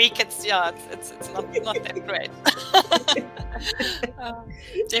of the week it's not that great.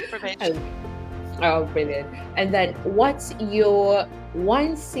 Deprivation. Oh, brilliant. And then what's your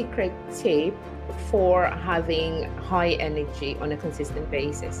one secret tip for having high energy on a consistent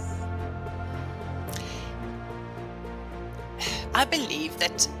basis? I believe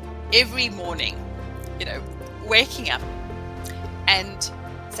that every morning, waking up and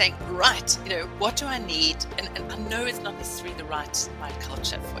saying, right, what do I need? And I know it's not necessarily the right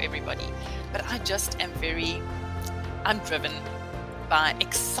culture for everybody, but I just I'm driven by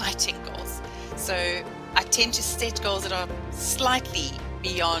exciting goals. So I tend to set goals that are slightly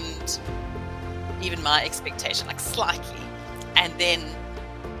beyond even my expectation, like slightly, and then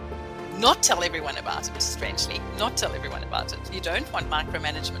not tell everyone about it, strangely, not tell everyone about it. You don't want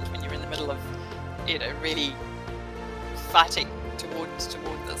micromanagement when you're in the middle of, really fighting toward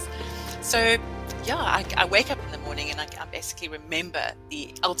this. So, yeah, I wake up in the morning and I basically remember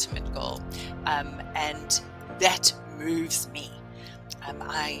the ultimate goal, and that moves me.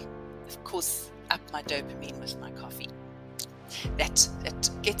 I, of course, up my dopamine with my coffee. It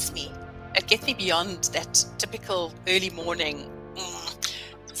gets me beyond that typical early morning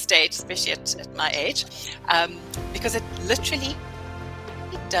stage, especially at my age, because it literally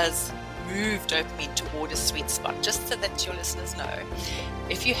does move dopamine toward a sweet spot. Just so that your listeners know,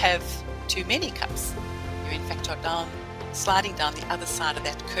 if you have too many cups, you in fact are sliding down the other side of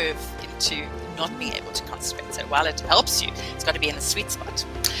that curve into not being able to concentrate. So while it helps you, it's got to be in the sweet spot.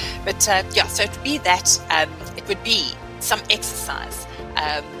 But so it would be that, it would be some exercise,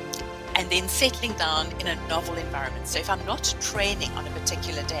 and then settling down in a novel environment. So if I'm not training on a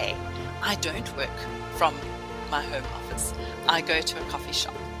particular day, I don't work from my home office. I go to a coffee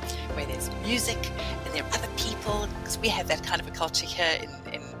shop where there's music and there are other people, because we have that kind of a culture here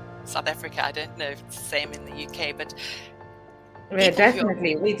in South Africa. I don't know if it's the same in the UK, but we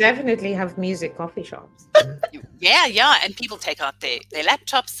definitely have music coffee shops. Yeah, and people take out their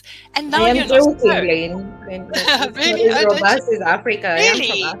laptops, and now I am you're joking, Lynn. Really? As robust as Africa.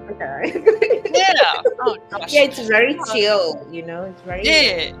 Really? I am from Africa. Yeah. Oh gosh. Yeah, it's very chill. It's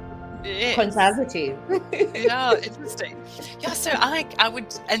very conservative. Yeah, interesting. Yeah, so I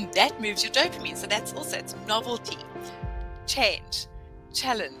would, and that moves your dopamine. So that's also, it's novelty, change,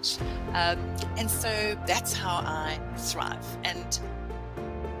 challenge, and so that's how I thrive. And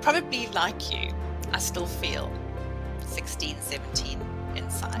probably like you, I still feel 16, 17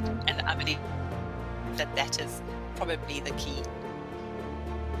 inside, and I believe that is probably the key.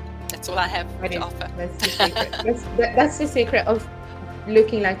 That's all I have to offer. That's the secret. That's the secret of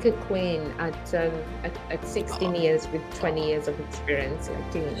looking like a queen at 16 years with 20 years of experience.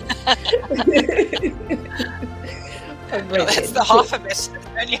 Well, that's the half of it.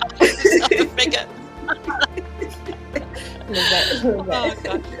 Only half of the figure.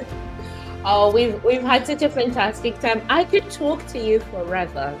 Oh, we've had such a fantastic time. I could talk to you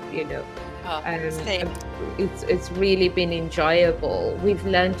forever, It's really been enjoyable. We've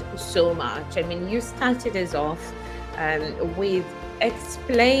learned so much. I mean, you started us off with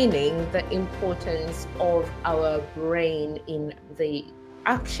explaining the importance of our brain in the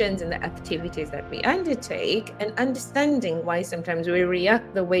actions and the activities that we undertake, and understanding why sometimes we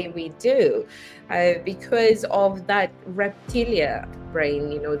react the way we do because of that reptilian brain,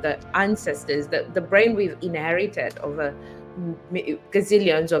 the ancestors, the brain we've inherited over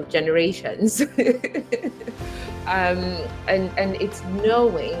gazillions of generations. And it's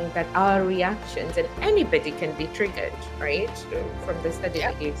knowing that our reactions, and anybody can be triggered, right? From the study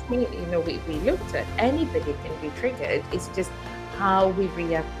that you've seen, we looked at, anybody can be triggered. It's just how we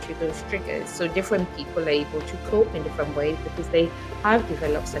react to those triggers. So different people are able to cope in different ways because they have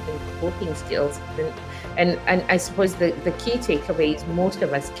developed certain coping skills. And I suppose the key takeaway is most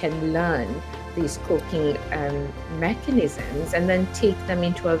of us can learn these coping mechanisms and then take them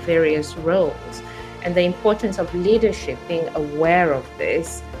into our various roles. And the importance of leadership, being aware of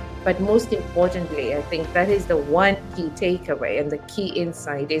this. But most importantly, I think that is the one key takeaway, and the key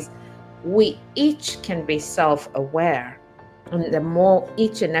insight is we each can be self-aware. And the more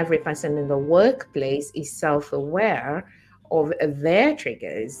each and every person in the workplace is self-aware of their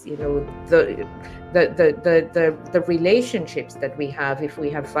triggers, the relationships that we have, if we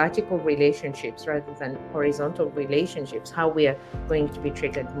have vertical relationships rather than horizontal relationships, how we are going to be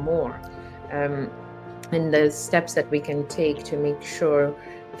triggered more, and the steps that we can take to make sure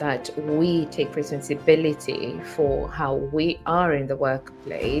that we take responsibility for how we are in the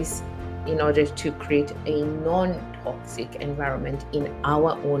workplace in order to create a non-toxic environment in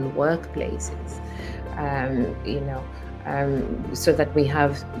our own workplaces, so that we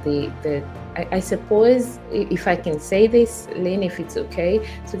have I suppose, if I can say this, Lynn, if it's okay,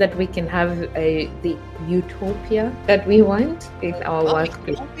 so that we can have the utopia that we want in our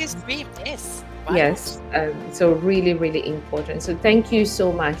workplace. Always dream, yes. Yes, so really, really important. So thank you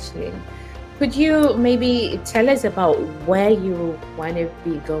so much, Lynn. Could you maybe tell us about where you want to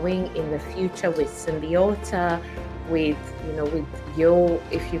be going in the future with Symbiota, with your,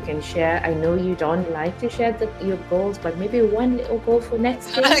 if you can share? I know you don't like to share your goals, but maybe one little goal for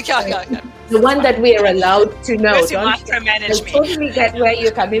next year. The one that we are allowed to know. Don't micromanage me. I totally get where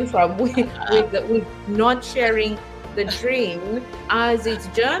you're coming from with not sharing the dream as it's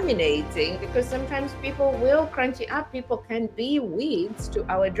germinating, because sometimes people will crunch it up. People can be weeds to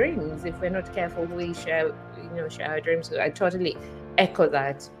our dreams if we're not careful. We share our dreams. So I totally echo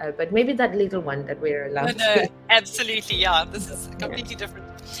that, but maybe that little one that we're allowed to. Absolutely, yeah. This is completely different.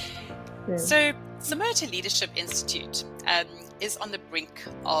 Yeah. So Symbiota Leadership Institute is on the brink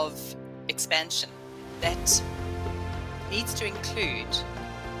of expansion that needs to include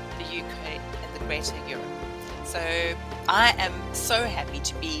the UK and the Greater Europe. So I am so happy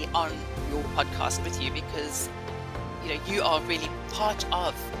to be on your podcast with you, because you are really part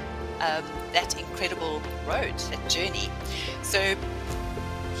of that incredible road, that journey. So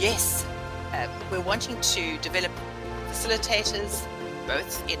yes, we're wanting to develop facilitators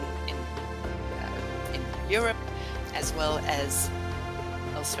both in Europe as well as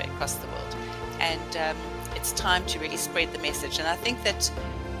elsewhere across the world, and it's time to really spread the message. And I think that,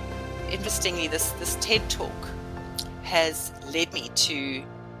 interestingly, this TED Talk has led me to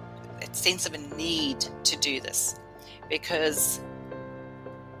that sense of a need to do this, because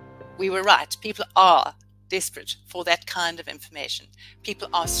we were right. People are desperate for that kind of information. People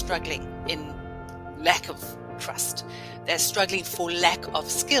are struggling in lack of trust. They're struggling for lack of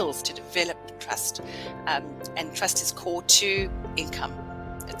skills to develop trust. And trust is core to income.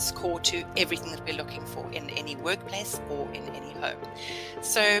 It's core to everything that we're looking for in any workplace or in any home.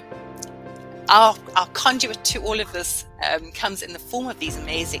 So our conduit to all of this comes in the form of these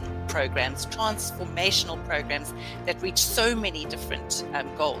amazing programs, transformational programs that reach so many different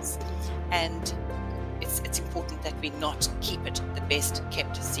goals. And it's important that we not keep it the best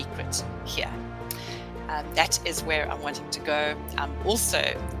kept secret here. That is where I'm wanting to go. I'm also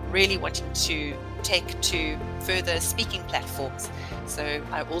really wanting to take to further speaking platforms. So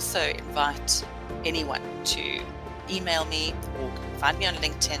I also invite anyone to email me or find me on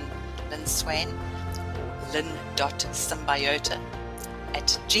LinkedIn, Lynn Swaine, or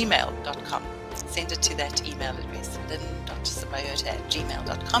lynn.symbiota@gmail.com. Send it to that email address,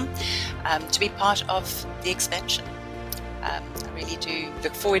 lynn.symbiota@gmail.com, to be part of the expansion. I really do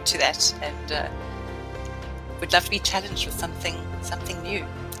look forward to that, and would love to be challenged with something new.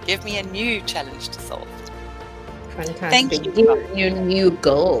 Give me a new challenge to solve. Fantastic. Thank you. New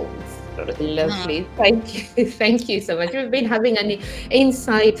goals. Lovely. Thank you so much. We've been having an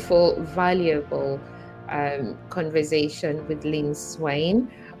insightful, valuable conversation with Lynn Swaine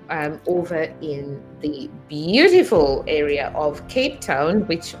over in the beautiful area of Cape Town,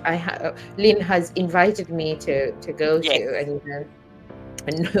 which Lynn has invited me to go to,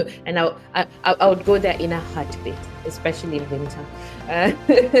 and I would go there in a heartbeat, especially in winter.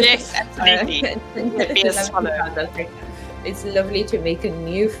 Yes, absolutely. It's lovely to make a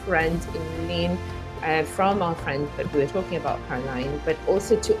new friend in Lynn, from our friend that we were talking about, Caroline, but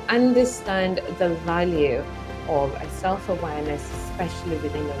also to understand the value of a self-awareness, especially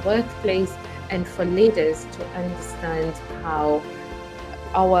within the workplace, and for leaders to understand how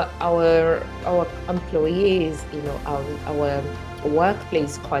our employees, our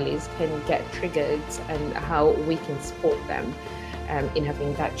workplace colleagues can get triggered, and how we can support them in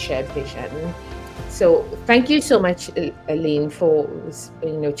having that shared vision. So thank you so much, Lynn, for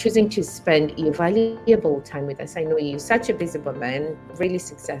choosing to spend your valuable time with us. I know you're such a busy woman, really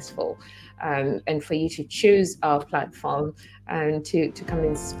successful, and for you to choose our platform and to come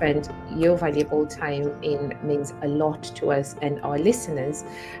and spend your valuable time in means a lot to us and our listeners.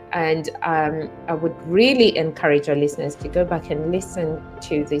 And I would really encourage our listeners to go back and listen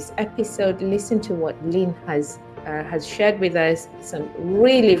to this episode, listen to what Lynn has shared with us, some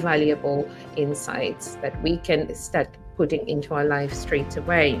really valuable insights that we can start putting into our life straight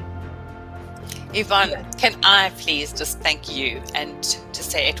away. Yvonne, can I please just thank you and to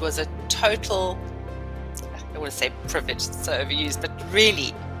say it was a total, I don't want to say privilege, it's so overused, but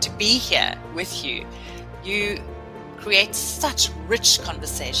really to be here with you. You create such rich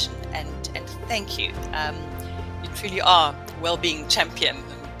conversation, and thank you. You truly are wellbeing champion,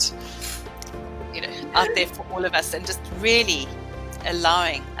 and out there for all of us, and just really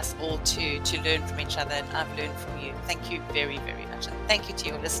allowing us all to learn from each other, and I've learned from you. Thank you very, very much, and thank you to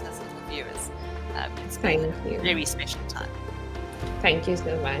your listeners and your viewers. It's been a very special time. Thank you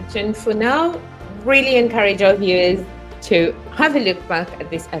so much. And for now, really encourage our viewers to have a look back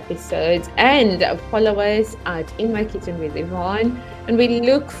at this episode and follow us at In My Kitchen with Yvonne. And we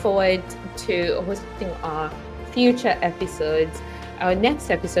look forward to hosting our future episodes. Our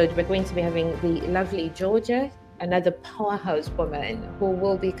next episode, we're going to be having the lovely Georgia, another powerhouse woman, who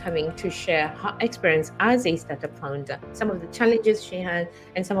will be coming to share her experience as a startup founder, some of the challenges she had,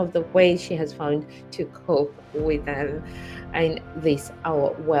 and some of the ways she has found to cope with them. And this,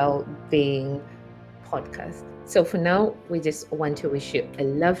 our well-being podcast. So for now, we just want to wish you a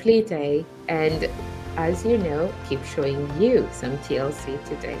lovely day. And as you know, keep showing you some TLC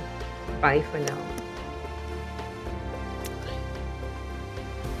today. Bye for now.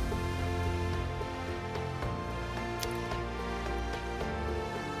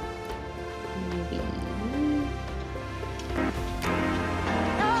 Maybe.